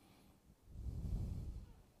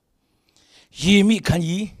 Ye can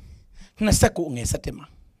ye Nasako in a settima.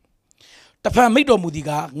 The family of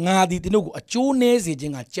Mudiga, Nadi, no, a Joe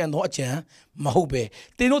Nezing a Chano a chair, Mahobe,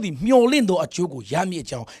 they know the Miolindo a Chugo, Yami a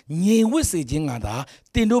chow, Ye Wissaging ada,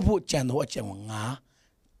 they no put Chano a changa,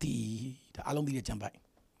 the along the jambai.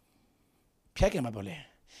 Packing my bole.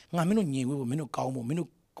 Namino ye will minu calmo, minu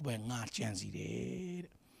nga chancy.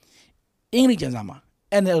 English Jazama,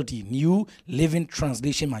 NLT, New Living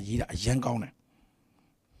Translation, my year, a young owner.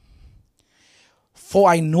 For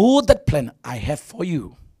I know that plan I have for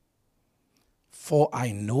you. For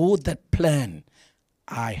I know that plan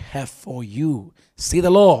I have for you. Say the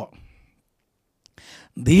Lord.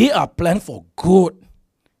 They are planned for good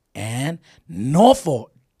and not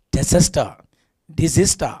for disaster.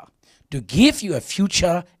 To give you a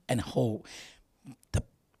future and hope. The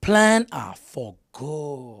plan are for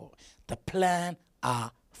good. The plan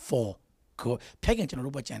are for good. Pegging to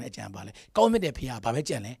Ruba Janet Jambale. Call me the Pia Babe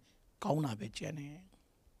Janet.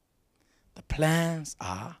 The plans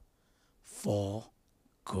are for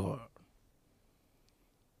good.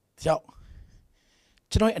 So,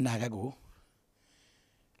 tonight and Nagago,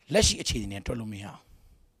 let's see a chin in Tolumia.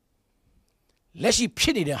 Let's see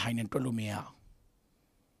pity the hind in Tolumia.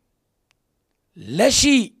 Let's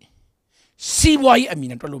see စီးပွားရေးအမြင်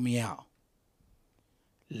နဲ့တွက်လို့မရအောင်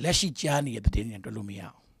လက်ရှိကြားနေတဲ့တဲ့နဲ့တွက်လို့မရ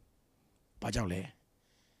အောင်ဘာကြောင့်လဲ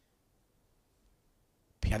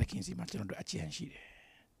ဖျားတဲ့ခင်စီမှာကျွန်တော်တို့အကြံရှိတယ်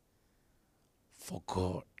for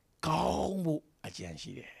God ကောင်းဖို့အကြံ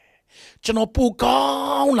ရှိတယ်ကျွန်တော်ပိုကော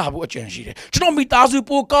င်းလာဖို့အကြံရှိတယ်ကျွန်တော်မိသားစု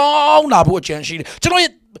ပိုကောင်းလာဖို့အကြံရှိတယ်ကျွန်တော်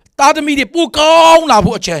ရဲ့သားသမီးတွေပိုကောင်းလာ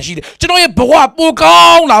ဖို့အကြံရှိတယ်ကျွန်တော်ရဲ့ဘဝပိုကော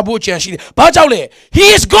င်းလာဖို့အကြံရှိတယ်ဘာကြောင့်လဲ He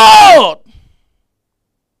is God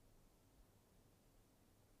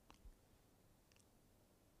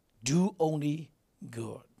do only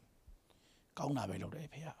good ကောင်းတာပဲလုပ်တယ်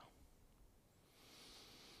ဖေ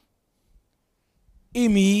အီ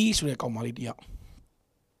မီဆိုတဲ့ကောင်မလေးတယောက်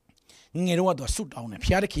ငယ်တော့သူဆွတ်တောင်းတယ်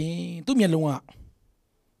ဖျားတဲ့ခင်သူ့မျက်လုံးက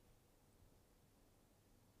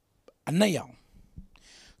အနက်ရောင်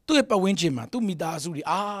သူ့ရဲ့ပတ်ဝန်းကျင်မှာသူ့မိသားစုတွေ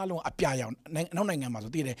အားလုံးအပြာရောင်နောက်နိုင်ငံမှာ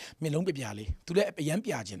ဆိုတည်တယ်မျက်လုံးပြပြလေးသူလည်းအရန်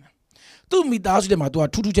ပြခြင်းတယ်သူ့မိသားစုတွေမှာသူက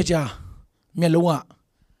ထူးထူးခြားခြားမျက်လုံးက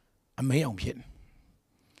အမဲအောင်ဖြစ်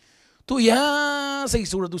သူရမ်းစိတ်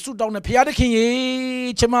ဆိုးတော့သူဆွတ်တောင်းတယ်ဖျားတဲ့ခင်ရေ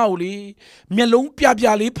ချမကိုလေမျက်လုံးပြပြ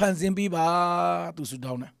လေးဖန်ဆင်းပေးပါသူဆွတ်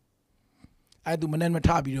တောင်းတယ်အဲ့သူမနဲ့မထ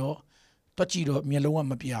ပြီးတော့တွက်ကြည့်တော့မျက်လုံးက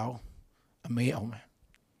မပြအောင်အမဲအောင်မယ်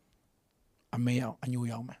အမဲအောင်အညို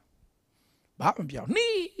ရောင်မယ်ဘာမှမပြောင်း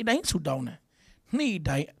နေ့တိုင်းဆူတောင်းတယ်နေ့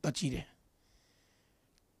တိုင်းတွက်ကြည့်တယ်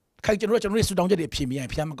ခိုင်ကျွန်တော်ဆူတောင်းချက်တွေအဖြစ်မရ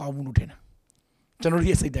ဖျားမကောင်းဘူးလို့ထင်တယ်ကျွန်တော်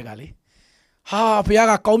ရဲ့စိတ်သက်ကလေဟာဖျား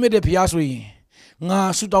ကကောင်းမြတ်တဲ့ဖျားဆိုရင်ငါ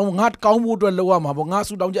ဆူတောင်းငါကောင်းဖို့အတွက်လုပ်ရမှာပေါ့ငါ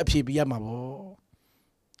ဆူတောင်းချက်အဖြစ်ပြရမှာပေါ့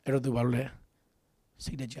အဲ့တော့သူဘာလို့လဲ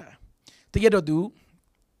စိတ်တကြတကယ်တော့သူ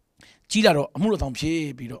ကြီးလာတော့အမှုတော်ဆောင်ဖြည့်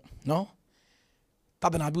ပြီးတော့နော်သာ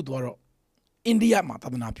သနာပြုသွားတော့အိန္ဒိယမှာသာ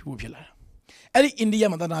သနာပြုဖို့ဖြစ်လာတယ်အဲ့ဒီအိန္ဒိယ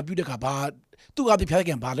မှာသာသနာပြုတဲ့ခါဘာသူ့အပြဖျားခ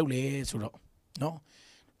င်ဘာလုပ်လဲဆိုတော့နော်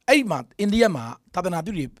အဲ့ဒီမှာအိန္ဒိယမှာသာသနာ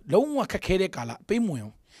ပြုတွေလုံးဝခက်ခဲတဲ့ကာလပေးမဝင်အော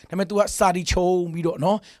င်ဒါပေမဲ့ तू ကစာတီခြုံပြီးတော့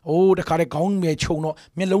နော်ဟိုးတခါတည်းခေါင်းမဲခြုံတော့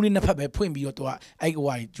မျက်လုံးလေးနှစ်ဖက်ပဲဖွင့်ပြီးတော့ तू ကအဲ့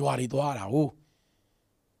ဟိုဂျွာတွေသွားတာဟုတ်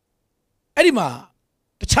အဲ့ဒီမှာ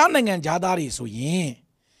တခြားနိုင်ငံသားတွေဆိုရင်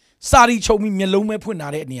စာရီချုံပြီးမျက်လုံးပဲဖွင့်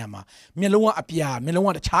ထားတဲ့နေရာမှာမျက်လုံးကအပြာမျက်လုံးက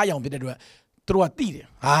တခြားရောင်ဖြစ်တဲ့အတွက်သူတို့ကတိတယ်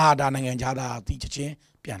ဟာဒါနိုင်ငံခြားသားတိချက်ချင်း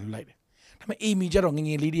ပြန်လွှတ်လိုက်တယ်ဒါပေမဲ့အေမီကျတော့ငင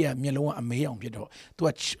ယ်လေးတွေကမျက်လုံးကအမဲအောင်ဖြစ်တော့ तू က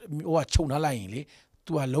ဟိုကခြုံထားလိုက်ရင်လေ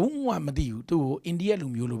तू ကလုံးဝမသိဘူးသူ့ကိုအိန္ဒိယလူ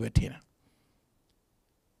မျိုးလိုပဲထင်တာ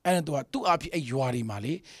အဲ့ဒါ तू ကသူ့အဖြစ်အဲ့ရွာတွေမှာ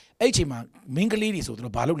လေအဲ့အချိန်မှာမင်းကလေးတွေဆိုသူ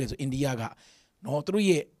တို့ဘာလုပ်လဲဆိုအိန္ဒိယကနော်သူတို့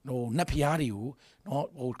ရဲ့ဟိုနတ်ဖျားတွေကိုနော်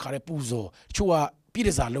ဟိုခါရဲပူဇော်တချို့ကပြည်တ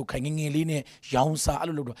စားလောက်ခိုင်ငငယ်လေးနဲ့ရောင်စာအဲ့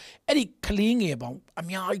လိုလုပ်တော့အဲ့ဒီကလေးငယ်ပေါင်းအ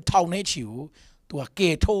များကြီးထောင်နေချီကိုသူကကဲ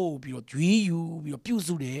ထုတ်ပြီးတော့ဂျွေးယူပြီးတော့ပြု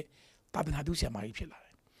စုတဲ့သာသနာပြုဆရာမကြီးဖြစ်လာတ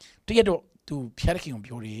ယ်တကယ်တော့သူဖျားတဲ့ခင်ကို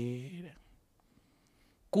ပြောတယ်တဲ့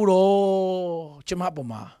ကိုတော့ကျမပေါ်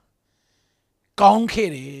မှာကောင်းခဲ့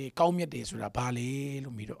တယ်ကောင်းမြတ်တယ်ဆိုတာဘာလဲ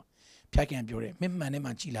လို့ပြီးတော့ဖျားခင်ပြောတယ်မင်းမှန်နဲ့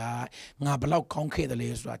မှကြည်လိုက်ငါဘလောက်ကောင်းခဲ့တယ်လဲ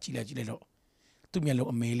ဆိုတာကြည်လိုက်တော့သူ့မျက်လုံး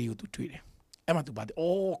အမဲလေးကိုသူတွေ့တယ်အဲ့မှာသူပါတယ်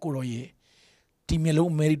အော်ကိုတော့ရေဒီမျက်လုံး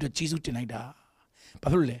အမဲလေးအတွက်ကျေးဇူးတင်လိုက်တာဘာ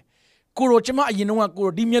ဖြစ်လို့လဲကိုတော့ကျမအရင်တုန်းကကို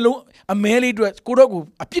တော့ဒီမျက်လုံးအမဲလေးအတွက်ကိုတော့ကို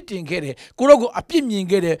အပြစ်တင်ခဲ့တယ်ကိုတော့ကိုအပြစ်မြင်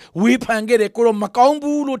ခဲ့တယ်ဝေဖန်ခဲ့တယ်ကိုတော့မကောင်း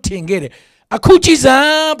ဘူးလို့ထင်ခဲ့တယ်အခုကြည်စံ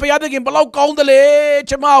ဘုရားသခင်ဘလောက်ကောင်းတယ်လေ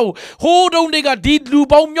ကျမကိုဟိုးတုံးတွေကဒီလူ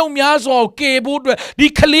ပေါင်းမြောက်များစွာကိုကယ်ဖို့အတွက်ဒီ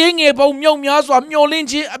ကလေးငယ်ပေါင်းမြောက်များစွာမျောလင့်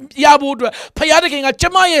ခြင်းရဖို့အတွက်ဘုရားသခင်ကကျ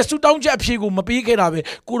မရဲ့ဆုတောင်းချက်အဖြေကိုမပေးခဲ့တာပဲ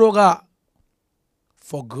ကိုတော့က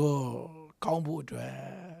for God ကောင်းဖို့အတွက်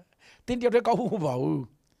တင်းတယောက်တည်းကောင်းဖို့မပါဘူး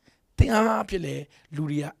တင်းအားဖြစ်လေလူ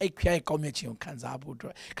တွေကအဲ့ဖျားရဲ့ကောင်းမြတ်ခြင်းကိုခံစားဖို့အတွ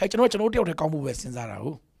က်ခိုင်ကျွန်တော်တယောက်တည်းကောင်းဖို့ပဲစဉ်းစားတာ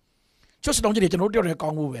ဟုတ်ချွတ်စတောင်းကြည့်ကျွန်တော်တယောက်တည်းကော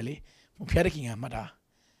င်းဖို့ပဲလေဖျားတဲ့ခင်ကမှတ်တာ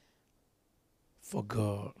for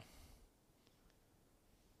God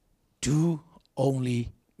do only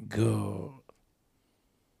good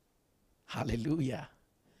hallelujah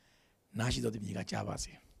နာရှိတော်ဒီမြေကကြားပါ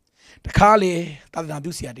စေတခါလေသာသနာ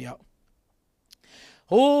ပြုဆရာတယောက်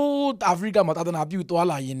ဟိုးအာဖရိကမှာသာသနာပြုသွား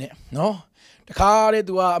လာရင်းနဲ့နော်တခါလေ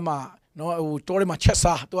तू ကအမနော်ဟိုတောထဲမှာချက်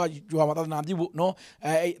စား तू ကရွာမှာသာသနာပြုဖို့နော်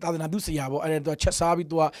အဲ့သာသနာပြုဆရာပေါ့အဲ့ဒါ तू ချက်စားပြီး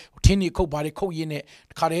तू ကထင်းတွေခုတ်ပါတယ်ခုတ်ရင်းနဲ့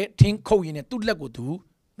တခါလေထင်းခုတ်ရင်းနဲ့သူ့လက်ကို तू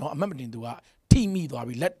နော်အမတ်မတင် तू ကထိမိသွား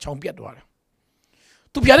ပြီးလက်ချောင်းပြတ်သွားတယ်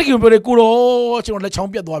သူပြတဲ့ကိပြောတယ်ကိုတော့ကျွန်တော်လက်ချော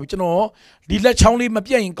င်းပြတ်သွားပြီကျွန်တော်ဒီလက်ချောင်းလေးမ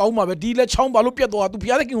ပြတ်ရင်ကောင်းမှာပဲဒီလက်ချောင်းဘာလို့ပြတ်သွားသူ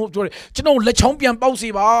ပြတဲ့ကိကိုပြောတယ်ကျွန်တော်လက်ချောင်းပြန်ပေါက်စေ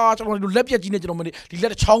ပါကျွန်တော်လက်ပြတ်ကြီးနဲ့ကျွန်တော်မနေဒီလ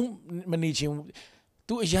က်ချောင်းမနေချင်း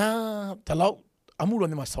သူအရန်ဒီလောက်အမှုတော်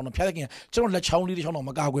မြတ်မှာဆောင်းတော့ပြတဲ့ကိကျွန်တော်လက်ချောင်းလေးတစ်ချောင်းတော့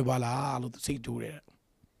မကာကွယ်ပါလားလို့စိတ်တိုးတယ်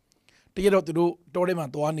တကယ်တော့သူတို့တောထဲမှာ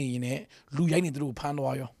သွားနေရင်လည်းလူရိုင်းနေသူတို့ဖမ်း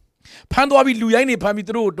သွားရောဖမ်းသွားပြီးလူရိုင်းနေဖမ်းပြီး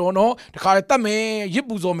သူတို့တော့နော်တခါလေတတ်မယ်ရစ်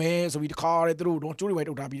ပူစော်မယ်ဆိုပြီးတခါလေသူတို့တော့ကျိုးတွေပဲ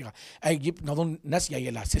ထုတ်ထားပြီးတခါအဲ့ရစ်နောက်ဆုံးနက်စီ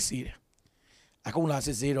ရဲ့လာစစ်ဆေးတယ်အကုန်လာစ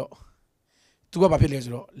စ်ဆေးတော့သူကဘာဖြစ်လဲ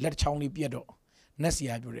ဆိုတော့လက်ချောင်းလေးပြက်တော့ Next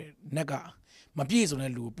year, Nega, my piece on a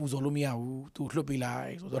loop, Puzolumia, to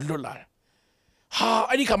Lupila, so the Lula. Ha,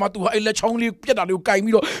 I come out to a chongly Pietalu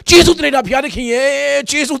Kaimiro, Jesus tonight up Yadaki,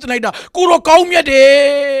 Jesus tonight, Kuro Kaumia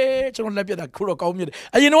de Chonapia, Kuro Kaumia.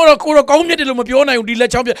 And you know what Kuro Kaumia de Lumapiona, you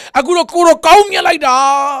did champion. I Kuro Kaumia like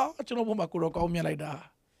that. Chonoma Kuro Kaumia like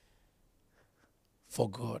that. For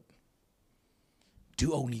God,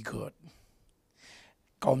 do only good.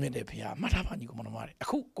 Kaumia de Pia, Matapani Commonamari. A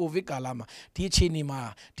cook Covid Kalama, teaching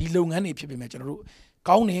ma, the long and if you be mentioned,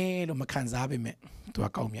 Kaune, Makanzabi me to a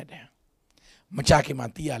Kaumia there. Machaki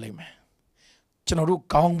Matia Lime. Chenoru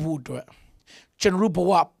Kong Wood. Chenoru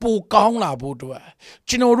Boa, Po Kong La Bodo.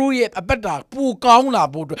 Chenoru yet a better, Po Kong La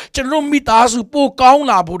Bodo. Chenoru Mitasu, Po Kong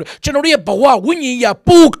La Bodo. Chenoru Boa, winning ya,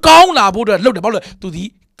 Po Kong La Bodo. Look about to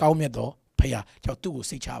the Kaumedo, Paya, your two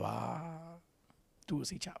say chava. Two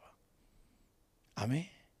say chava. Amen.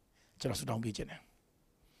 Just don't be general.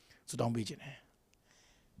 So don't be general.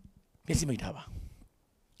 Yes, me tava.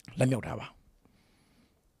 Let me out.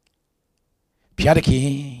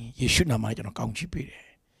 Piadaki, you should not mind on a country period.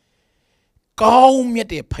 Go me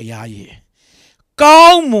de payaye.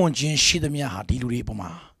 Go munjin shidamia,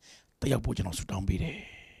 diluripoma. They are putting on Sudan bide.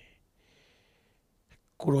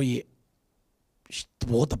 Kuroye,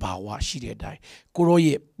 what about what she did die?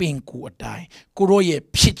 Kuroye, pinku a die. Kuroye,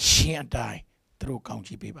 pitching a die. Through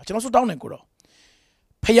country paper. Just down and Kuro.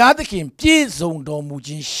 Payadakim, Pizon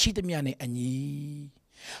domujin shidamiane and ye.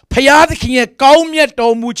 Payadakin, Kaumia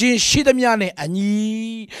domujin shidamiane and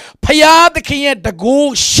ye. Payadakin, the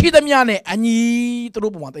go shidamiane and ye. The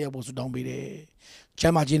rope want they are supposed to down be there.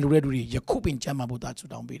 Jamajin Redry, Jakubin Jamabuta to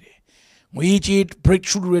down be there. We did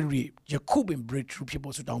breakthrough Redry, Jakubin breakthrough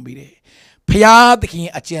people to down be there. Payadakin,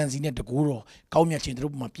 a chance in the Guru, Kaumia chin the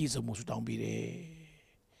rope my piece of most down be there.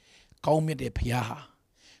 Kaumia de Piaha,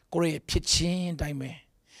 Korea pitching dime.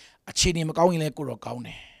 A chini Macau in Le Kuro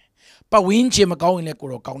Kaune. But winchi Macau in Le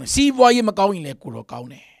Kuro Kaune. See why you Macau in Le Kuro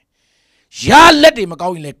Kaune. Ya let him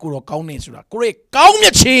Macau in Le Kuro Kaune Sura. Korea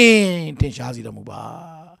Kaumia chin. Tenshazi the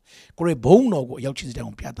Muba. Korea Bono go Yauchis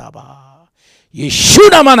down Piataba. Ye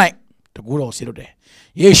shoot a man. The Guru sit there.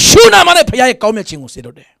 Ye shoot a man. Pia Kaumia chin will sit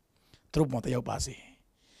there. Troop Mateo Basi.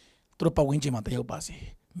 Tropa winchi Mateo Basi.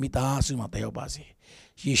 Mita Su Mateo Basi.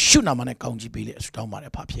 Ye shoot a man a county bill as down by a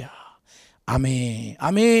papia. Amen.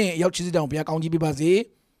 Amen. Yauchis down Pia County Bibazi.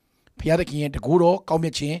 Pia the King, the Guru,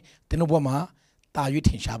 Kaumia chin, the Nobama, Ta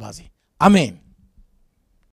Yutin Shabazi. Amen.